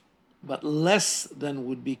foodstuff, but less than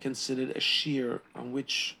would be considered a shear on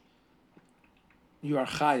which you are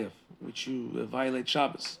chayav, which you violate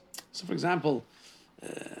Shabbos. So, for example,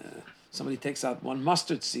 somebody takes out one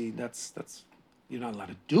mustard seed. That's you're not allowed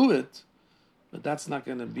to do it, but that's not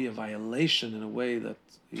going to be a violation in a way that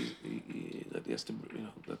he has to,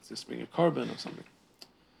 that's just bring a carbon or something.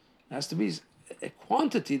 It has to be a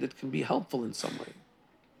quantity that can be helpful in some way,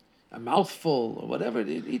 a mouthful or whatever.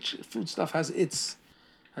 Each foodstuff has its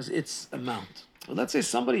amount. Well, let's say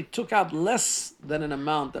somebody took out less than an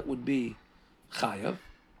amount that would be chayav,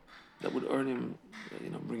 that would earn him,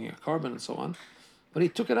 bringing a carbon and so on. But he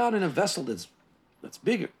took it out in a vessel that's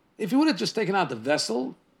bigger. If he would have just taken out the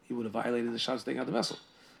vessel, he would have violated the Shabbos taking out the vessel.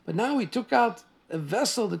 But now he took out a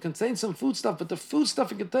vessel that contains some foodstuff, but the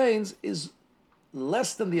foodstuff it contains is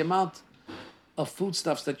less than the amount of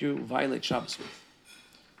foodstuffs that you violate Shabbos with.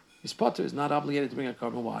 His potter is not obligated to bring a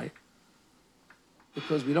carbon. Why?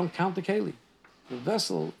 Because we don't count the keli. The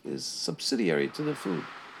vessel is subsidiary to the food.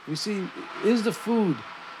 We see, is the food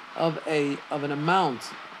of an amount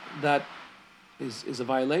that is a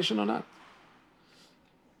violation or not?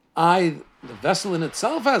 The vessel in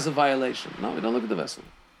itself has a violation. No, we don't look at the vessel.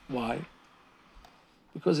 Why?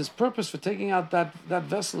 Because its purpose for taking out that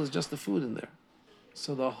vessel is just the food in there.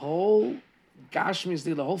 So the whole gashmis,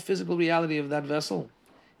 the whole physical reality of that vessel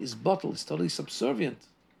is bottled. It's totally subservient.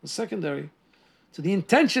 It's secondary to the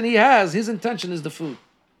intention he has. His intention is the food.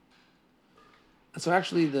 And so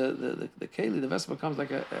actually the keli, the vessel, becomes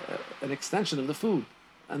like an extension of the food.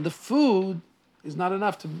 And the food is not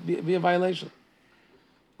enough to be a violation,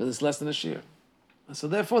 because it's less than a shear. And so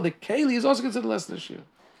therefore the keli is also considered less than a shear,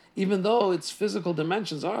 even though its physical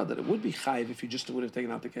dimensions are that it would be chayiv if you just would have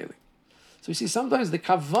taken out the keli. So you see, sometimes the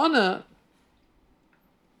kavana,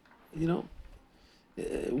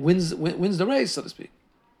 wins the race, so to speak.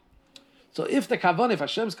 So if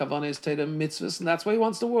Hashem's kavana is Torah mitzvahs, and that's why he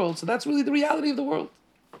wants the world, so that's really the reality of the world.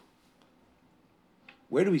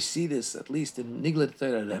 Where do we see this? At least in Niglet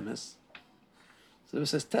Torah Remes. So it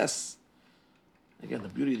says Tes. Again, the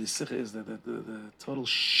beauty of the Sikha is that the total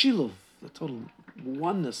shilov, the total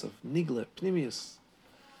oneness of Niglet, Pnimius.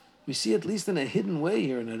 We see at least in a hidden way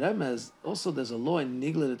here in a Remez. Also, there's a law in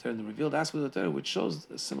Niglet Torah, in the revealed aspect of the Torah, which shows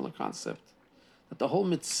a similar concept. That the whole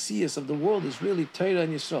mitzias of the world is really Torah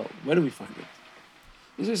and Yisrael. Where do we find it?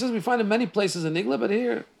 He says we find it in many places in Nigla, but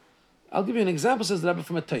here, I'll give you an example, says the Rebbe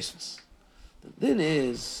from a Tosfos. The din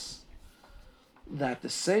is that the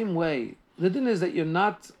same way, the din is that you're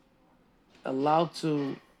not allowed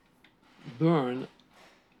to burn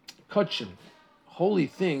kachim, holy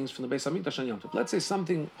things from the Beis Hamikdash on Yom Tov. Let's say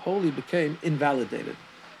something holy became invalidated.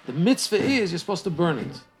 The mitzvah is you're supposed to burn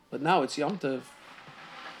it, but now it's Yom Tov.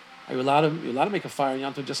 You're allowed to make a fire in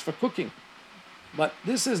Yom Tov just for cooking. But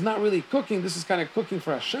this is not really cooking, this is kind of cooking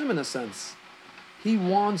for Hashem in a sense. He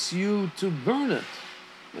wants you to burn it.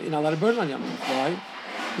 You're not allowed to burn it on Yom Tov. Why?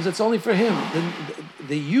 Because it's only for him.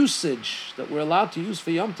 The usage that we're allowed to use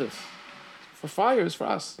for Yom Tov, for fire, is for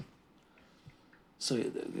us. So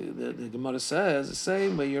the Gemara says the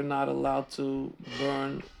same way you're not allowed to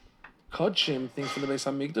burn kodshim, things from the Beis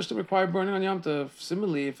Hamikdash that require burning on Yom Tov.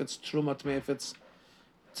 Similarly, if it's truma to me, if it's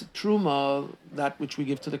truma, that which we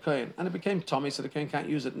give to the kohen, and it became tummy, so the kohen can't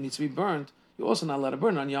use it, it needs to be burned. You're also not allowed to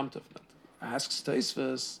burn it on Yom Tov. Asks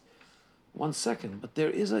Tosfos, 1 second, but there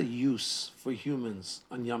is a use for humans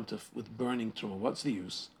on Yom Tov with burning truma. What's the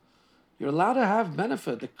use? You're allowed to have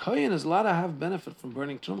benefit. The kohen is allowed to have benefit from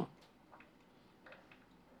burning truma.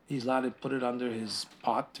 He's allowed to put it under his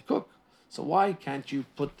pot to cook. So why can't you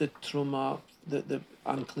put the truma, the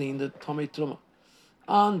unclean, the tummy truma,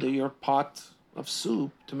 under your pot of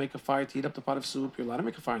soup to make a fire, to heat up the pot of soup? You're allowed to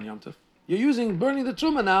make a fire in Yom Tov. You're burning the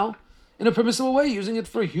truma now in a permissible way, using it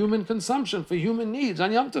for human consumption, for human needs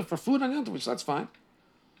on Yom Tov, for food on Yom Tov, which that's fine.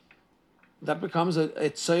 That becomes a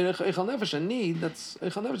tzorech eichel nefesh, a need that's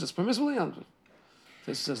eichel nefesh, that's permissible in Yom Tov.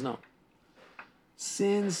 Tosfos says no.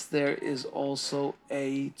 Since there is also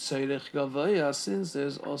a tzorech gavaya, since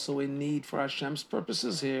there's also a need for Hashem's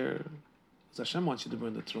purposes here, because Hashem wants you to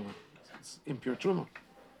burn the truma. It's impure truma.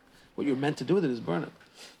 What you're meant to do with it is burn it.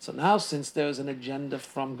 So now, since there's an agenda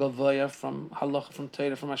from gavaya, from halacha, from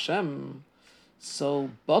Torah, from Hashem,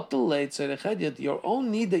 so batalei tzorech hedyet, your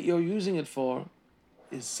own need that you're using it for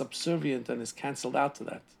is subservient and is cancelled out to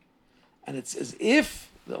that. And it's as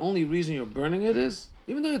if the only reason you're burning it is,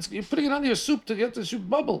 even though you're putting it under your soup to get the soup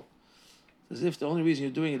bubble, it's as if the only reason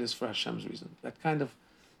you're doing it is for Hashem's reason. That kind of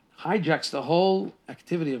hijacks the whole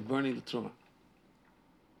activity of burning the truma.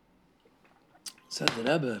 Said the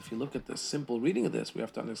Rebbe, if you look at the simple reading of this, we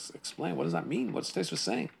have to explain, what does that mean? What's Tosfos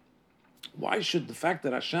saying? Why should the fact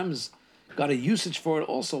that Hashem's got a usage for it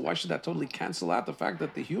also, why should that totally cancel out the fact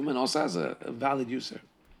that the human also has a valid use here?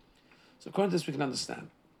 So according to this, we can understand.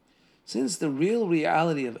 Since the real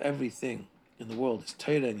reality of everything in the world is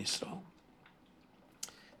Torah and Yisrael,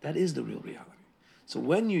 that is the real reality. So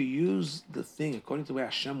when you use the thing according to the way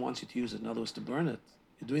Hashem wants you to use it, in other words, to burn it,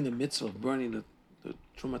 you're doing the mitzvah of burning the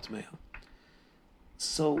Truma Tmeah.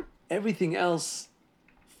 So everything else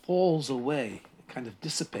falls away, kind of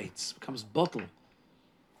dissipates, becomes bottle.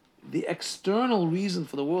 The external reason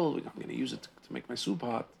for the world, I'm going to use it to make my soup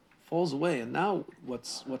hot, falls away. And now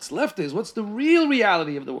what's left is, what's the real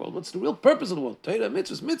reality of the world? What's the real purpose of the world? Torah,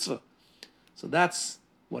 mitzvah, mitzvah. So that's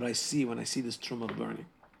what I see when I see this truma burning.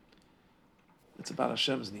 It's about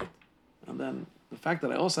Hashem's need. And then the fact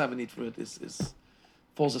that I also have a need for it is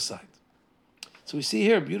falls aside. So we see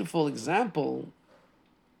here a beautiful example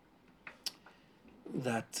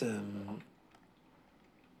that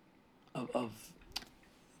of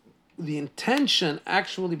the intention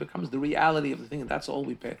actually becomes the reality of the thing, and that's all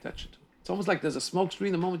we pay attention to. It's almost like there's a smoke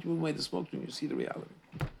screen. The moment you move away the smoke screen, you see the reality.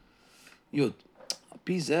 Yud.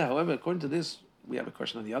 Pizeh, however, according to this, we have a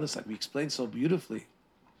question on the other side. We explained so beautifully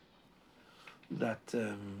that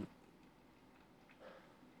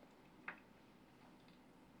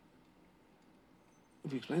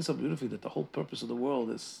we explained so beautifully that the whole purpose of the world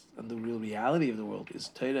is, and the real reality of the world is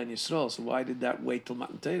Torah and Yisrael. So why did that wait till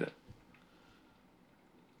Matan Torah?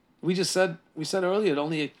 We said earlier it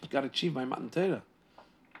only got achieved by Matan Torah.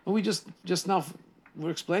 And we just now we're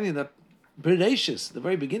explaining that Bereshis, the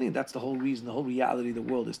very beginning, that's the whole reason, the whole reality of the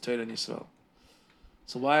world is Torah and Yisrael.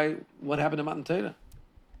 So what happened to Matan Torah?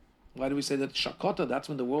 Why do we say that Shakota, that's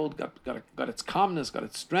when the world got its calmness, got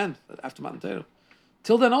its strength after Matan Torah?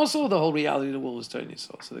 Till then also the whole reality of the world was Torah and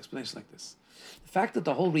Yisrael. So the explanation is like this. The fact that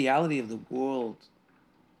the whole reality of the world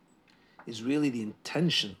is really the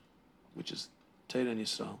intention, which is Torah and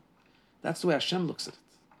Yisrael, that's the way Hashem looks at it.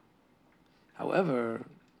 However,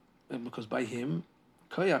 because by Him,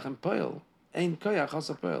 koyach and poel, ein koyach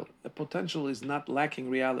hasa poel, a potential is not lacking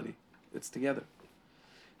reality; it's together.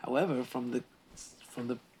 However, from the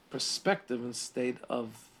perspective and state of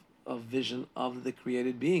vision of the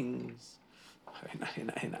created beings,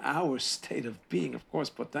 in our state of being, of course,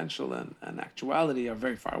 potential and actuality are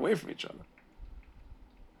very far away from each other.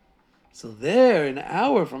 So there,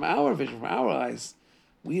 from our vision, from our eyes,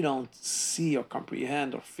 we don't see or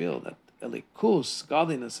comprehend or feel that elikus,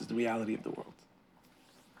 godliness, is the reality of the world.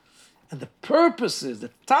 And the purpose is,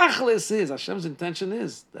 the tachlis is, Hashem's intention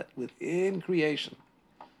is that within creation,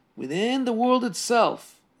 within the world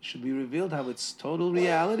itself, it should be revealed how its total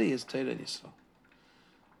reality is Torah and Yisrael.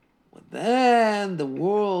 But then the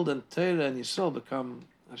world and Torah and Yisrael becomes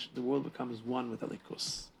one with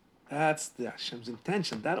elikus. That's the Hashem's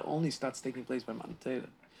intention. That only starts taking place by Matan Torah.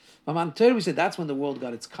 By Matan Torah, we say that's when the world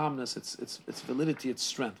got its calmness, its validity, its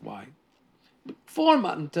strength. Why? Before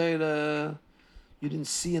Matan Torah, you didn't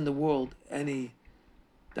see in the world any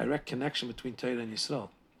direct connection between Torah and Yisrael.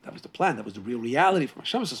 That was the plan. That was the real reality from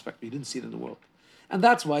Hashem's perspective. You didn't see it in the world. And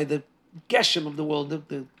that's why the Geshem of the world,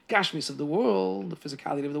 the Gashmis of the world, the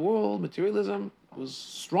physicality of the world, materialism, was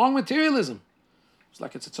strong materialism. It's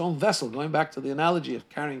like it's its own vessel, going back to the analogy of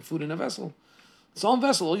carrying food in a vessel. Its own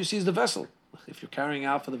vessel, all you see is the vessel. If you're carrying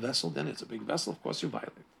out for the vessel, then it's a big vessel. Of course you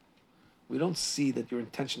violate. We don't see that your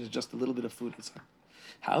intention is just a little bit of food inside.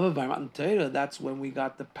 However, by Matan Torah, that's when we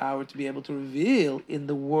got the power to be able to reveal in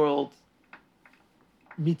the world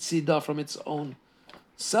mitzida from its own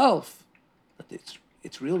self that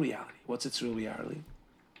it's real reality. What's its real reality?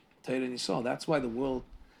 Torah and Yisrael. That's why the world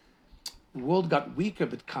got weaker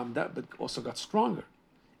but calmed down, but also got stronger.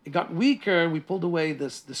 It got weaker. We pulled away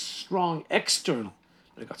this strong external,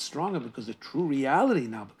 but it got stronger because the true reality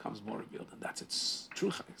now becomes more revealed, and that's its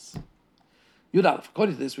true chayes. Yud Aleph.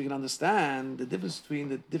 According to this, we can understand the difference between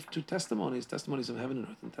the two testimonies of heaven and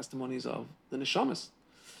earth, and testimonies of the neshamas.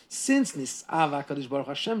 Since Nisav HaKadosh Baruch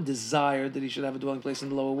Hashem desired that he should have a dwelling place in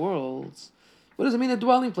the lower worlds, what does it mean? A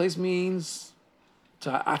dwelling place means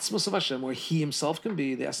to Atzmos of Hashem, where he himself can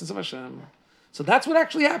be, the essence of Hashem. So that's what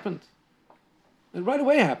actually happened. It right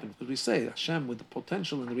away happened, because we say Hashem, with the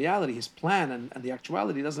potential and the reality, his plan and the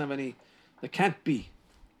actuality, doesn't have any, there can't be.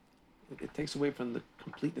 It takes away from the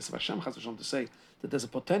completeness of Hashem, Chas v'Shalom, to say that there's a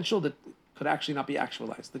potential that could actually not be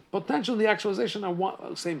actualized. The potential and the actualization are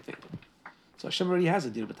one, same thing. So Hashem already has a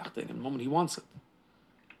dir b'tachtein in the moment he wants it.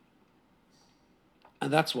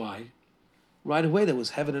 And that's why, right away, there was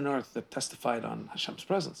heaven and earth that testified on Hashem's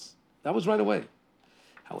presence. That was right away.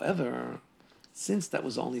 However, since that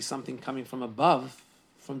was only something coming from above,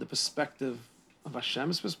 from the perspective of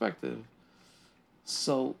Hashem's perspective,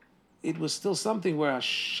 so it was still something where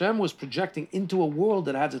Hashem was projecting into a world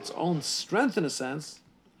that has its own strength in a sense.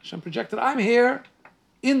 Hashem projected, I'm here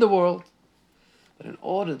in the world. But in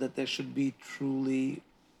order that there should be truly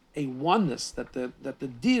a oneness, that the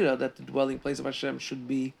dira, that the dwelling place of Hashem should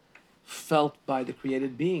be felt by the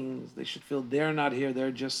created beings, they should feel they're not here, they're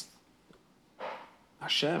just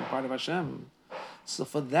Hashem, part of Hashem. So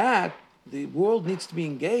for that, the world needs to be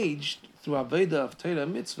engaged through Aveda of Torah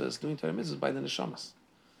mitzvahs, doing Torah mitzvahs by the neshamas.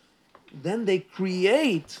 Then they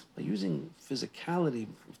create, by using physicality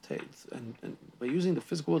of Torah, and by using the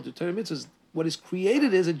physical world to Torah mitzvahs, what is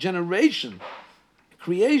created is a generation, a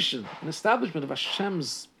creation, an establishment of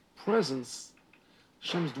Hashem's presence,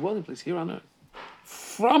 Hashem's dwelling place here on earth.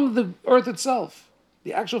 From the earth itself.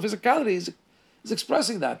 The actual physicality is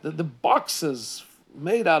expressing that. The boxes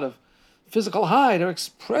made out of physical hide are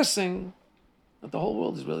expressing that the whole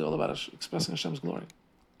world is really all about expressing Hashem's glory.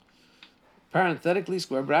 Parenthetically,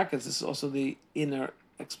 square brackets, this is also the inner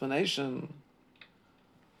explanation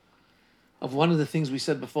of one of the things we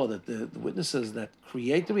said before, that the witnesses that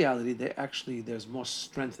create the reality, there's more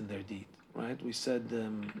strength in their deed, right? We said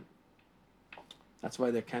that's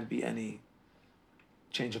why there can't be any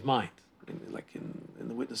change of mind, in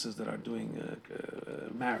the witnesses that are doing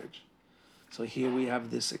marriage. So here we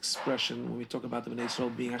have this expression when we talk about the Bnei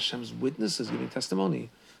Yisrael being Hashem's witnesses, giving testimony.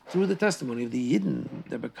 Through the testimony of the Yidden,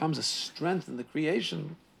 there becomes a strength in the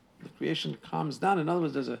creation. The creation calms down. In other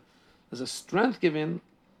words, there's a strength given,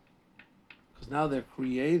 because now they're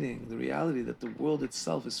creating the reality that the world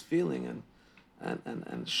itself is feeling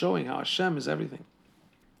and showing how Hashem is everything.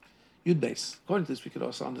 Yud Beis. According to this, we could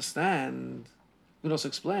also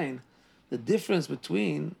explain the difference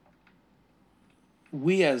between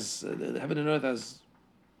we as the heaven and earth as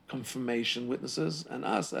confirmation witnesses and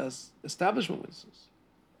us as establishment witnesses.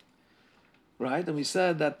 Right? And we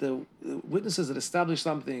said that the witnesses that establish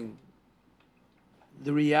something,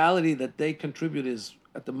 the reality that they contribute is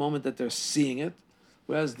at the moment that they're seeing it,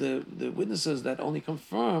 whereas the witnesses that only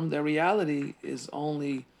confirm, their reality is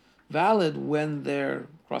only valid when they're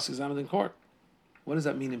cross-examined in court. What does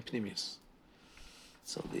that mean in Pnimius?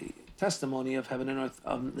 So the testimony of heaven and earth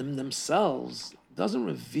of themselves doesn't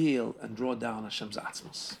reveal and draw down Hashem's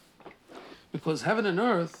atzmos. Because heaven and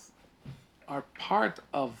earth are part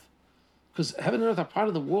of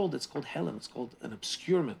the world that's called Helam. It's called an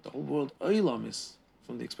obscurement. The whole world, Olam, is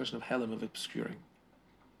from the expression of Helam, of obscuring.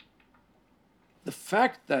 The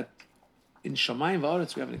fact that in Shamayim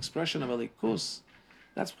V'aretz we have an expression of Elikus,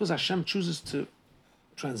 that's because Hashem chooses to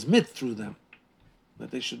transmit through them.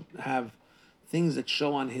 That they should have things that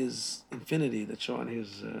show on His infinity, that show on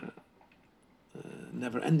His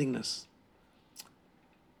never-endingness.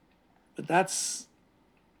 But that's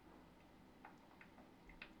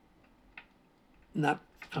not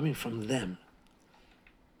coming from them.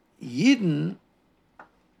 Yidden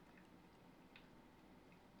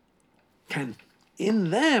can in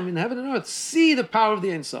them, in heaven and earth, see the power of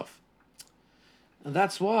the Ein Sof. And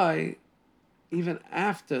that's why, even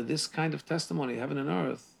after this kind of testimony, heaven and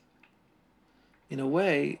earth, in a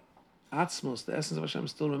way, Atzmos, the essence of Hashem,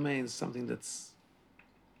 still remains something that's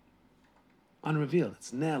unrevealed.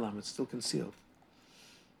 It's ne'elam, it's still concealed.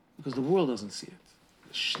 Because the world doesn't see it.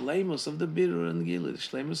 The shleimus of the birur and the gilu, the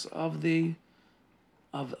shleimus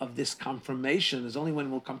of this confirmation is only when it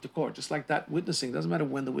will come to court. Just like that witnessing, doesn't matter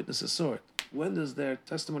when the witnesses saw it. When does their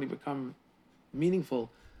testimony become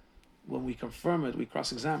meaningful? When we confirm it, we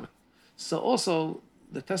cross-examine. So also,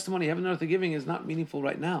 the testimony heaven and earth are giving is not meaningful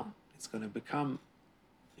right now. It's going to become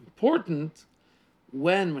important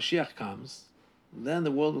when Mashiach comes. Then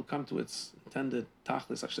the world will come to its intended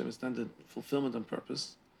tachlis, Hashem's intended fulfillment and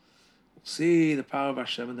purpose. We'll see the power of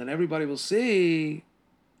Hashem, and then everybody will see,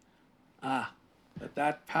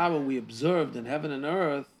 that power we observed in heaven and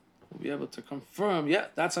earth, will be able to confirm, yeah,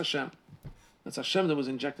 that's Hashem. That's Hashem that was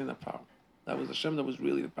injecting that power. That was Hashem that was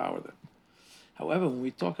really the power there. However, when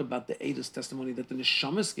we talk about the Eidos testimony that the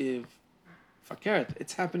Neshamas give, fakert,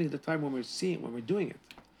 it's happening at the time when we're seeing, when we're doing it.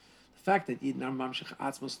 The fact that Yidin are mamshech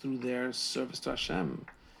atzmos through their service to Hashem,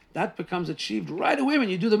 that becomes achieved right away when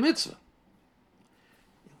you do the mitzvah.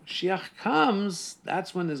 When Mashiach comes,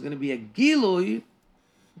 that's when there's going to be a gilui,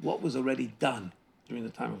 what was already done during the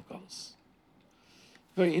time of Galus.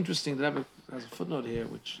 Very interesting. The Rebbe has a footnote here,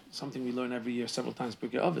 which is something we learn every year several times.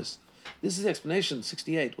 Pirkei Avos. This is the explanation,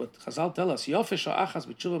 68. What Chazal tell us: Yofesh ha'achas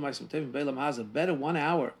b'tshuva ma'asim tevim be'elam hazeh. Better 1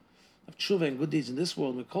 hour of tshuva and good deeds in this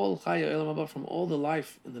world. Mikol chaya elam haba, from all the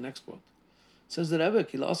life in the next world. It says the Rebbe,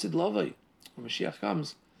 ki la'asid lavai. When Mashiach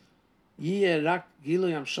comes, yiyeh rak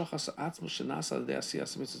gilu yamshochas atzmo shenasa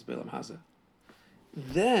de'asiyas mitzvos be'elam hazeh.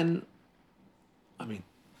 Then,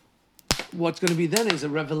 what's going to be then is a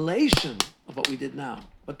revelation of what we did now.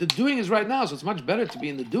 But the doing is right now, so it's much better to be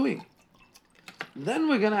in the doing. Then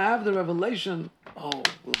we're going to have the revelation, we'll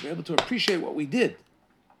be able to appreciate what we did.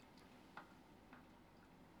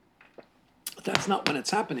 But that's not when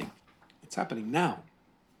it's happening. It's happening now.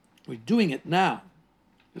 We're doing it now.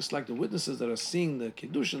 Just like the witnesses that are seeing the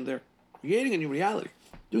Kiddushin, they're creating a new reality.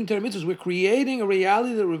 Doing Torah mitzvahs, we're creating a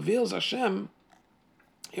reality that reveals Hashem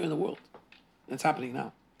here in the world. And it's happening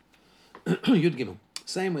now. Yud Gimel.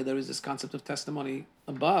 Same way there is this concept of testimony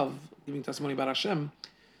above, giving testimony about Hashem.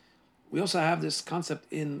 We also have this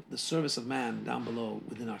concept in the service of man down below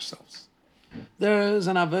within ourselves. There is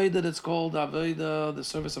an Avodah that's called Avodah, the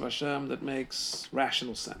service of Hashem, that makes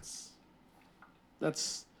rational sense.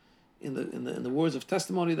 That's in the words of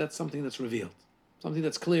testimony. That's something that's revealed, something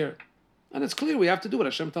that's clear, and it's clear we have to do what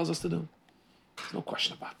Hashem tells us to do. There's no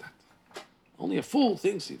question about that. Only a fool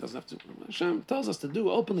thinks he doesn't have to. Hashem tells us to do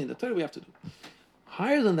openly in the Torah. We have to do.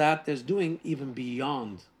 Higher than that, there's doing even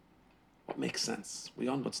beyond what makes sense,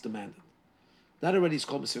 beyond what's demanded. That already is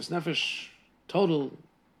called Mesiras Nefesh, total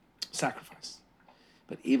sacrifice.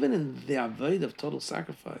 But even in the avoid of total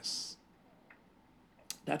sacrifice,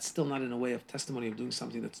 that's still not in a way of testimony of doing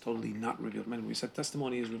something that's totally not revealed. Remember, we said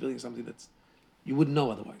testimony is revealing something that's you wouldn't know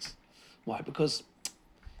otherwise. Why? Because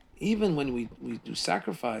even when we do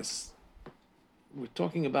sacrifice, we're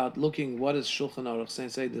talking about looking, what is Shulchan Aruch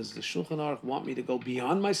saying? Does the Shulchan Aruch want me to go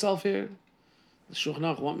beyond myself here? Does Shulchan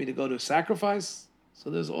Aruch want me to go to sacrifice? So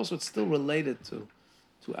there's also, it's still related to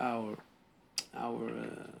our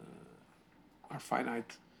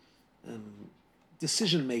finite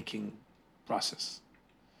decision-making process.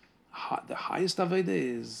 The highest Avodah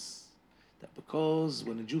is that because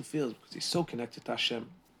when a Jew feels, because he's so connected to Hashem,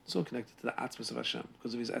 so connected to the Atzmos of Hashem,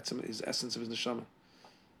 because of his essence of his neshama,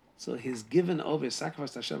 so his given over, his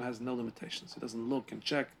sacrifice to Hashem has no limitations. He doesn't look and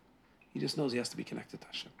check. He just knows he has to be connected to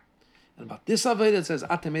Hashem. And about this Avodah, it says,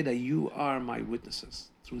 Atemeda, you are my witnesses.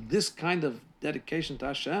 Through this kind of dedication to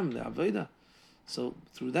Hashem, the Avodah, so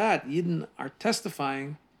through that, Yidden are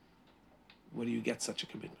testifying. Where do you get such a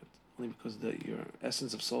commitment? Only because your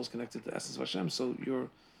essence of soul is connected to the essence of Hashem, so you're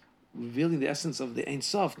revealing the essence of the Ein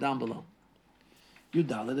Sof down below.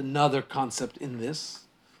 Yudalet, another concept in this,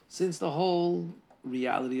 since the whole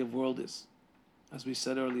reality of world is, as we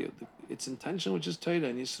said earlier, its intention, which is Torah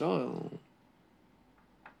and Yisrael.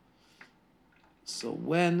 So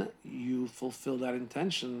when you fulfill that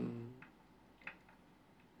intention,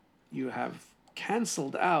 you have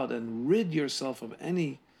canceled out and rid yourself of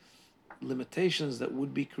any limitations that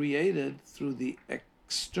would be created through the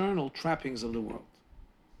external trappings of the world.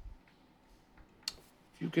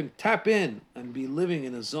 If you can tap in and be living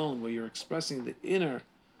in a zone where you're expressing the inner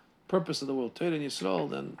purpose of the world, Torah and Yisrael,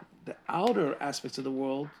 then the outer aspects of the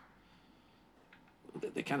world,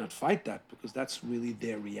 they cannot fight that because that's really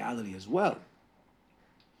their reality as well.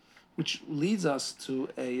 which leads us to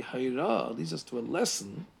a hayra, leads us to a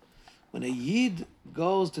lesson. When a yid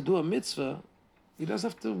goes to do a mitzvah, he doesn't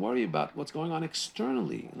have to worry about what's going on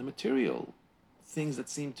externally in the material things that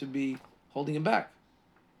seem to be holding him back.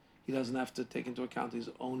 He doesn't have to take into account his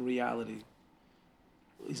own reality,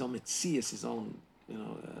 his own mitzias, his own,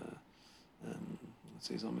 let's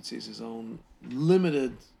say his own mitzias, his own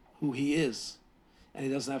limited who he is, and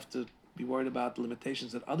he doesn't have to be worried about the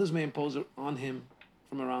limitations that others may impose on him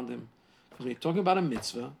from around him. Because when you're talking about a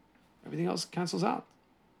mitzvah, everything else cancels out.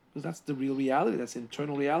 Because that's the real reality, that's the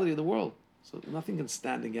internal reality of the world. So nothing can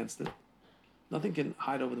stand against it. Nothing can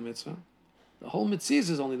hide over the mitzvah. The whole mitzvah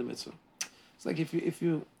is only the mitzvah. It's like if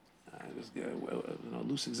you just a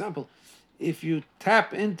loose example, if you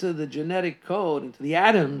tap into the genetic code, into the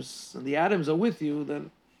atoms, and the atoms are with you,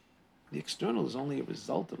 then the external is only a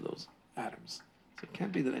result of those atoms. So it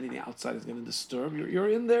can't be that anything outside is going to disturb. You're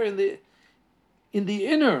in there in the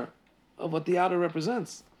inner of what the outer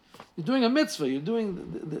represents. You're doing a mitzvah. You're doing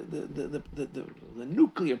the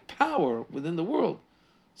nuclear power within the world.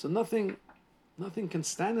 So nothing can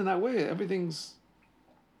stand in that way. Everything's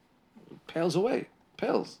pales away,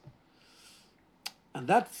 pales. And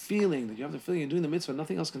that feeling that you have the feeling you're doing the mitzvah,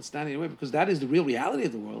 nothing else can stand in your way, because that is the real reality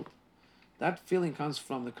of the world. That feeling comes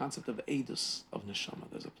from the concept of edus, of neshama.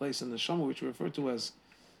 There's a place in neshama which we refer to as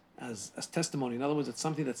testimony. In other words, it's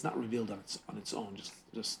something that's not revealed on its own,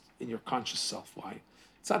 just in your conscious self. Why?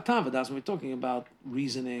 It's Atan V'das when we're talking about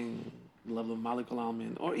reasoning, the level of Malik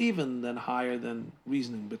al-Almin, or even then higher than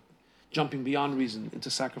reasoning, but jumping beyond reason into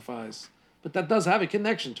sacrifice. But that does have a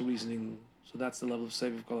connection to reasoning, so that's the level of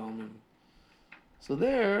Seviv Kol Almin. So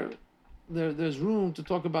there's room to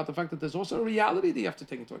talk about the fact that there's also a reality that you have to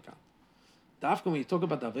take into account. Dafka, when you talk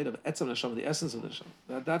about the Aved of Etzem Neshama, the essence of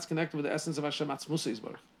Neshama, that's connected with the essence of Hashem Atzmusa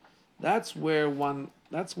Yisbarach. That's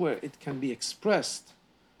where it can be expressed.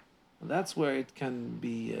 That's where it can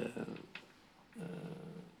be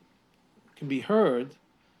heard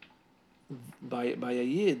by a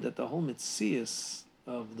yid, that the whole mitzias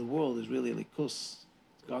of the world is really likus,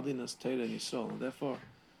 godliness, Torah, and Yisrael, and therefore,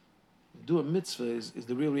 do a mitzvah is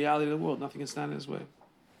the real reality of the world. Nothing can stand in his way.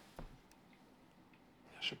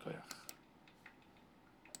 Yasher koyach.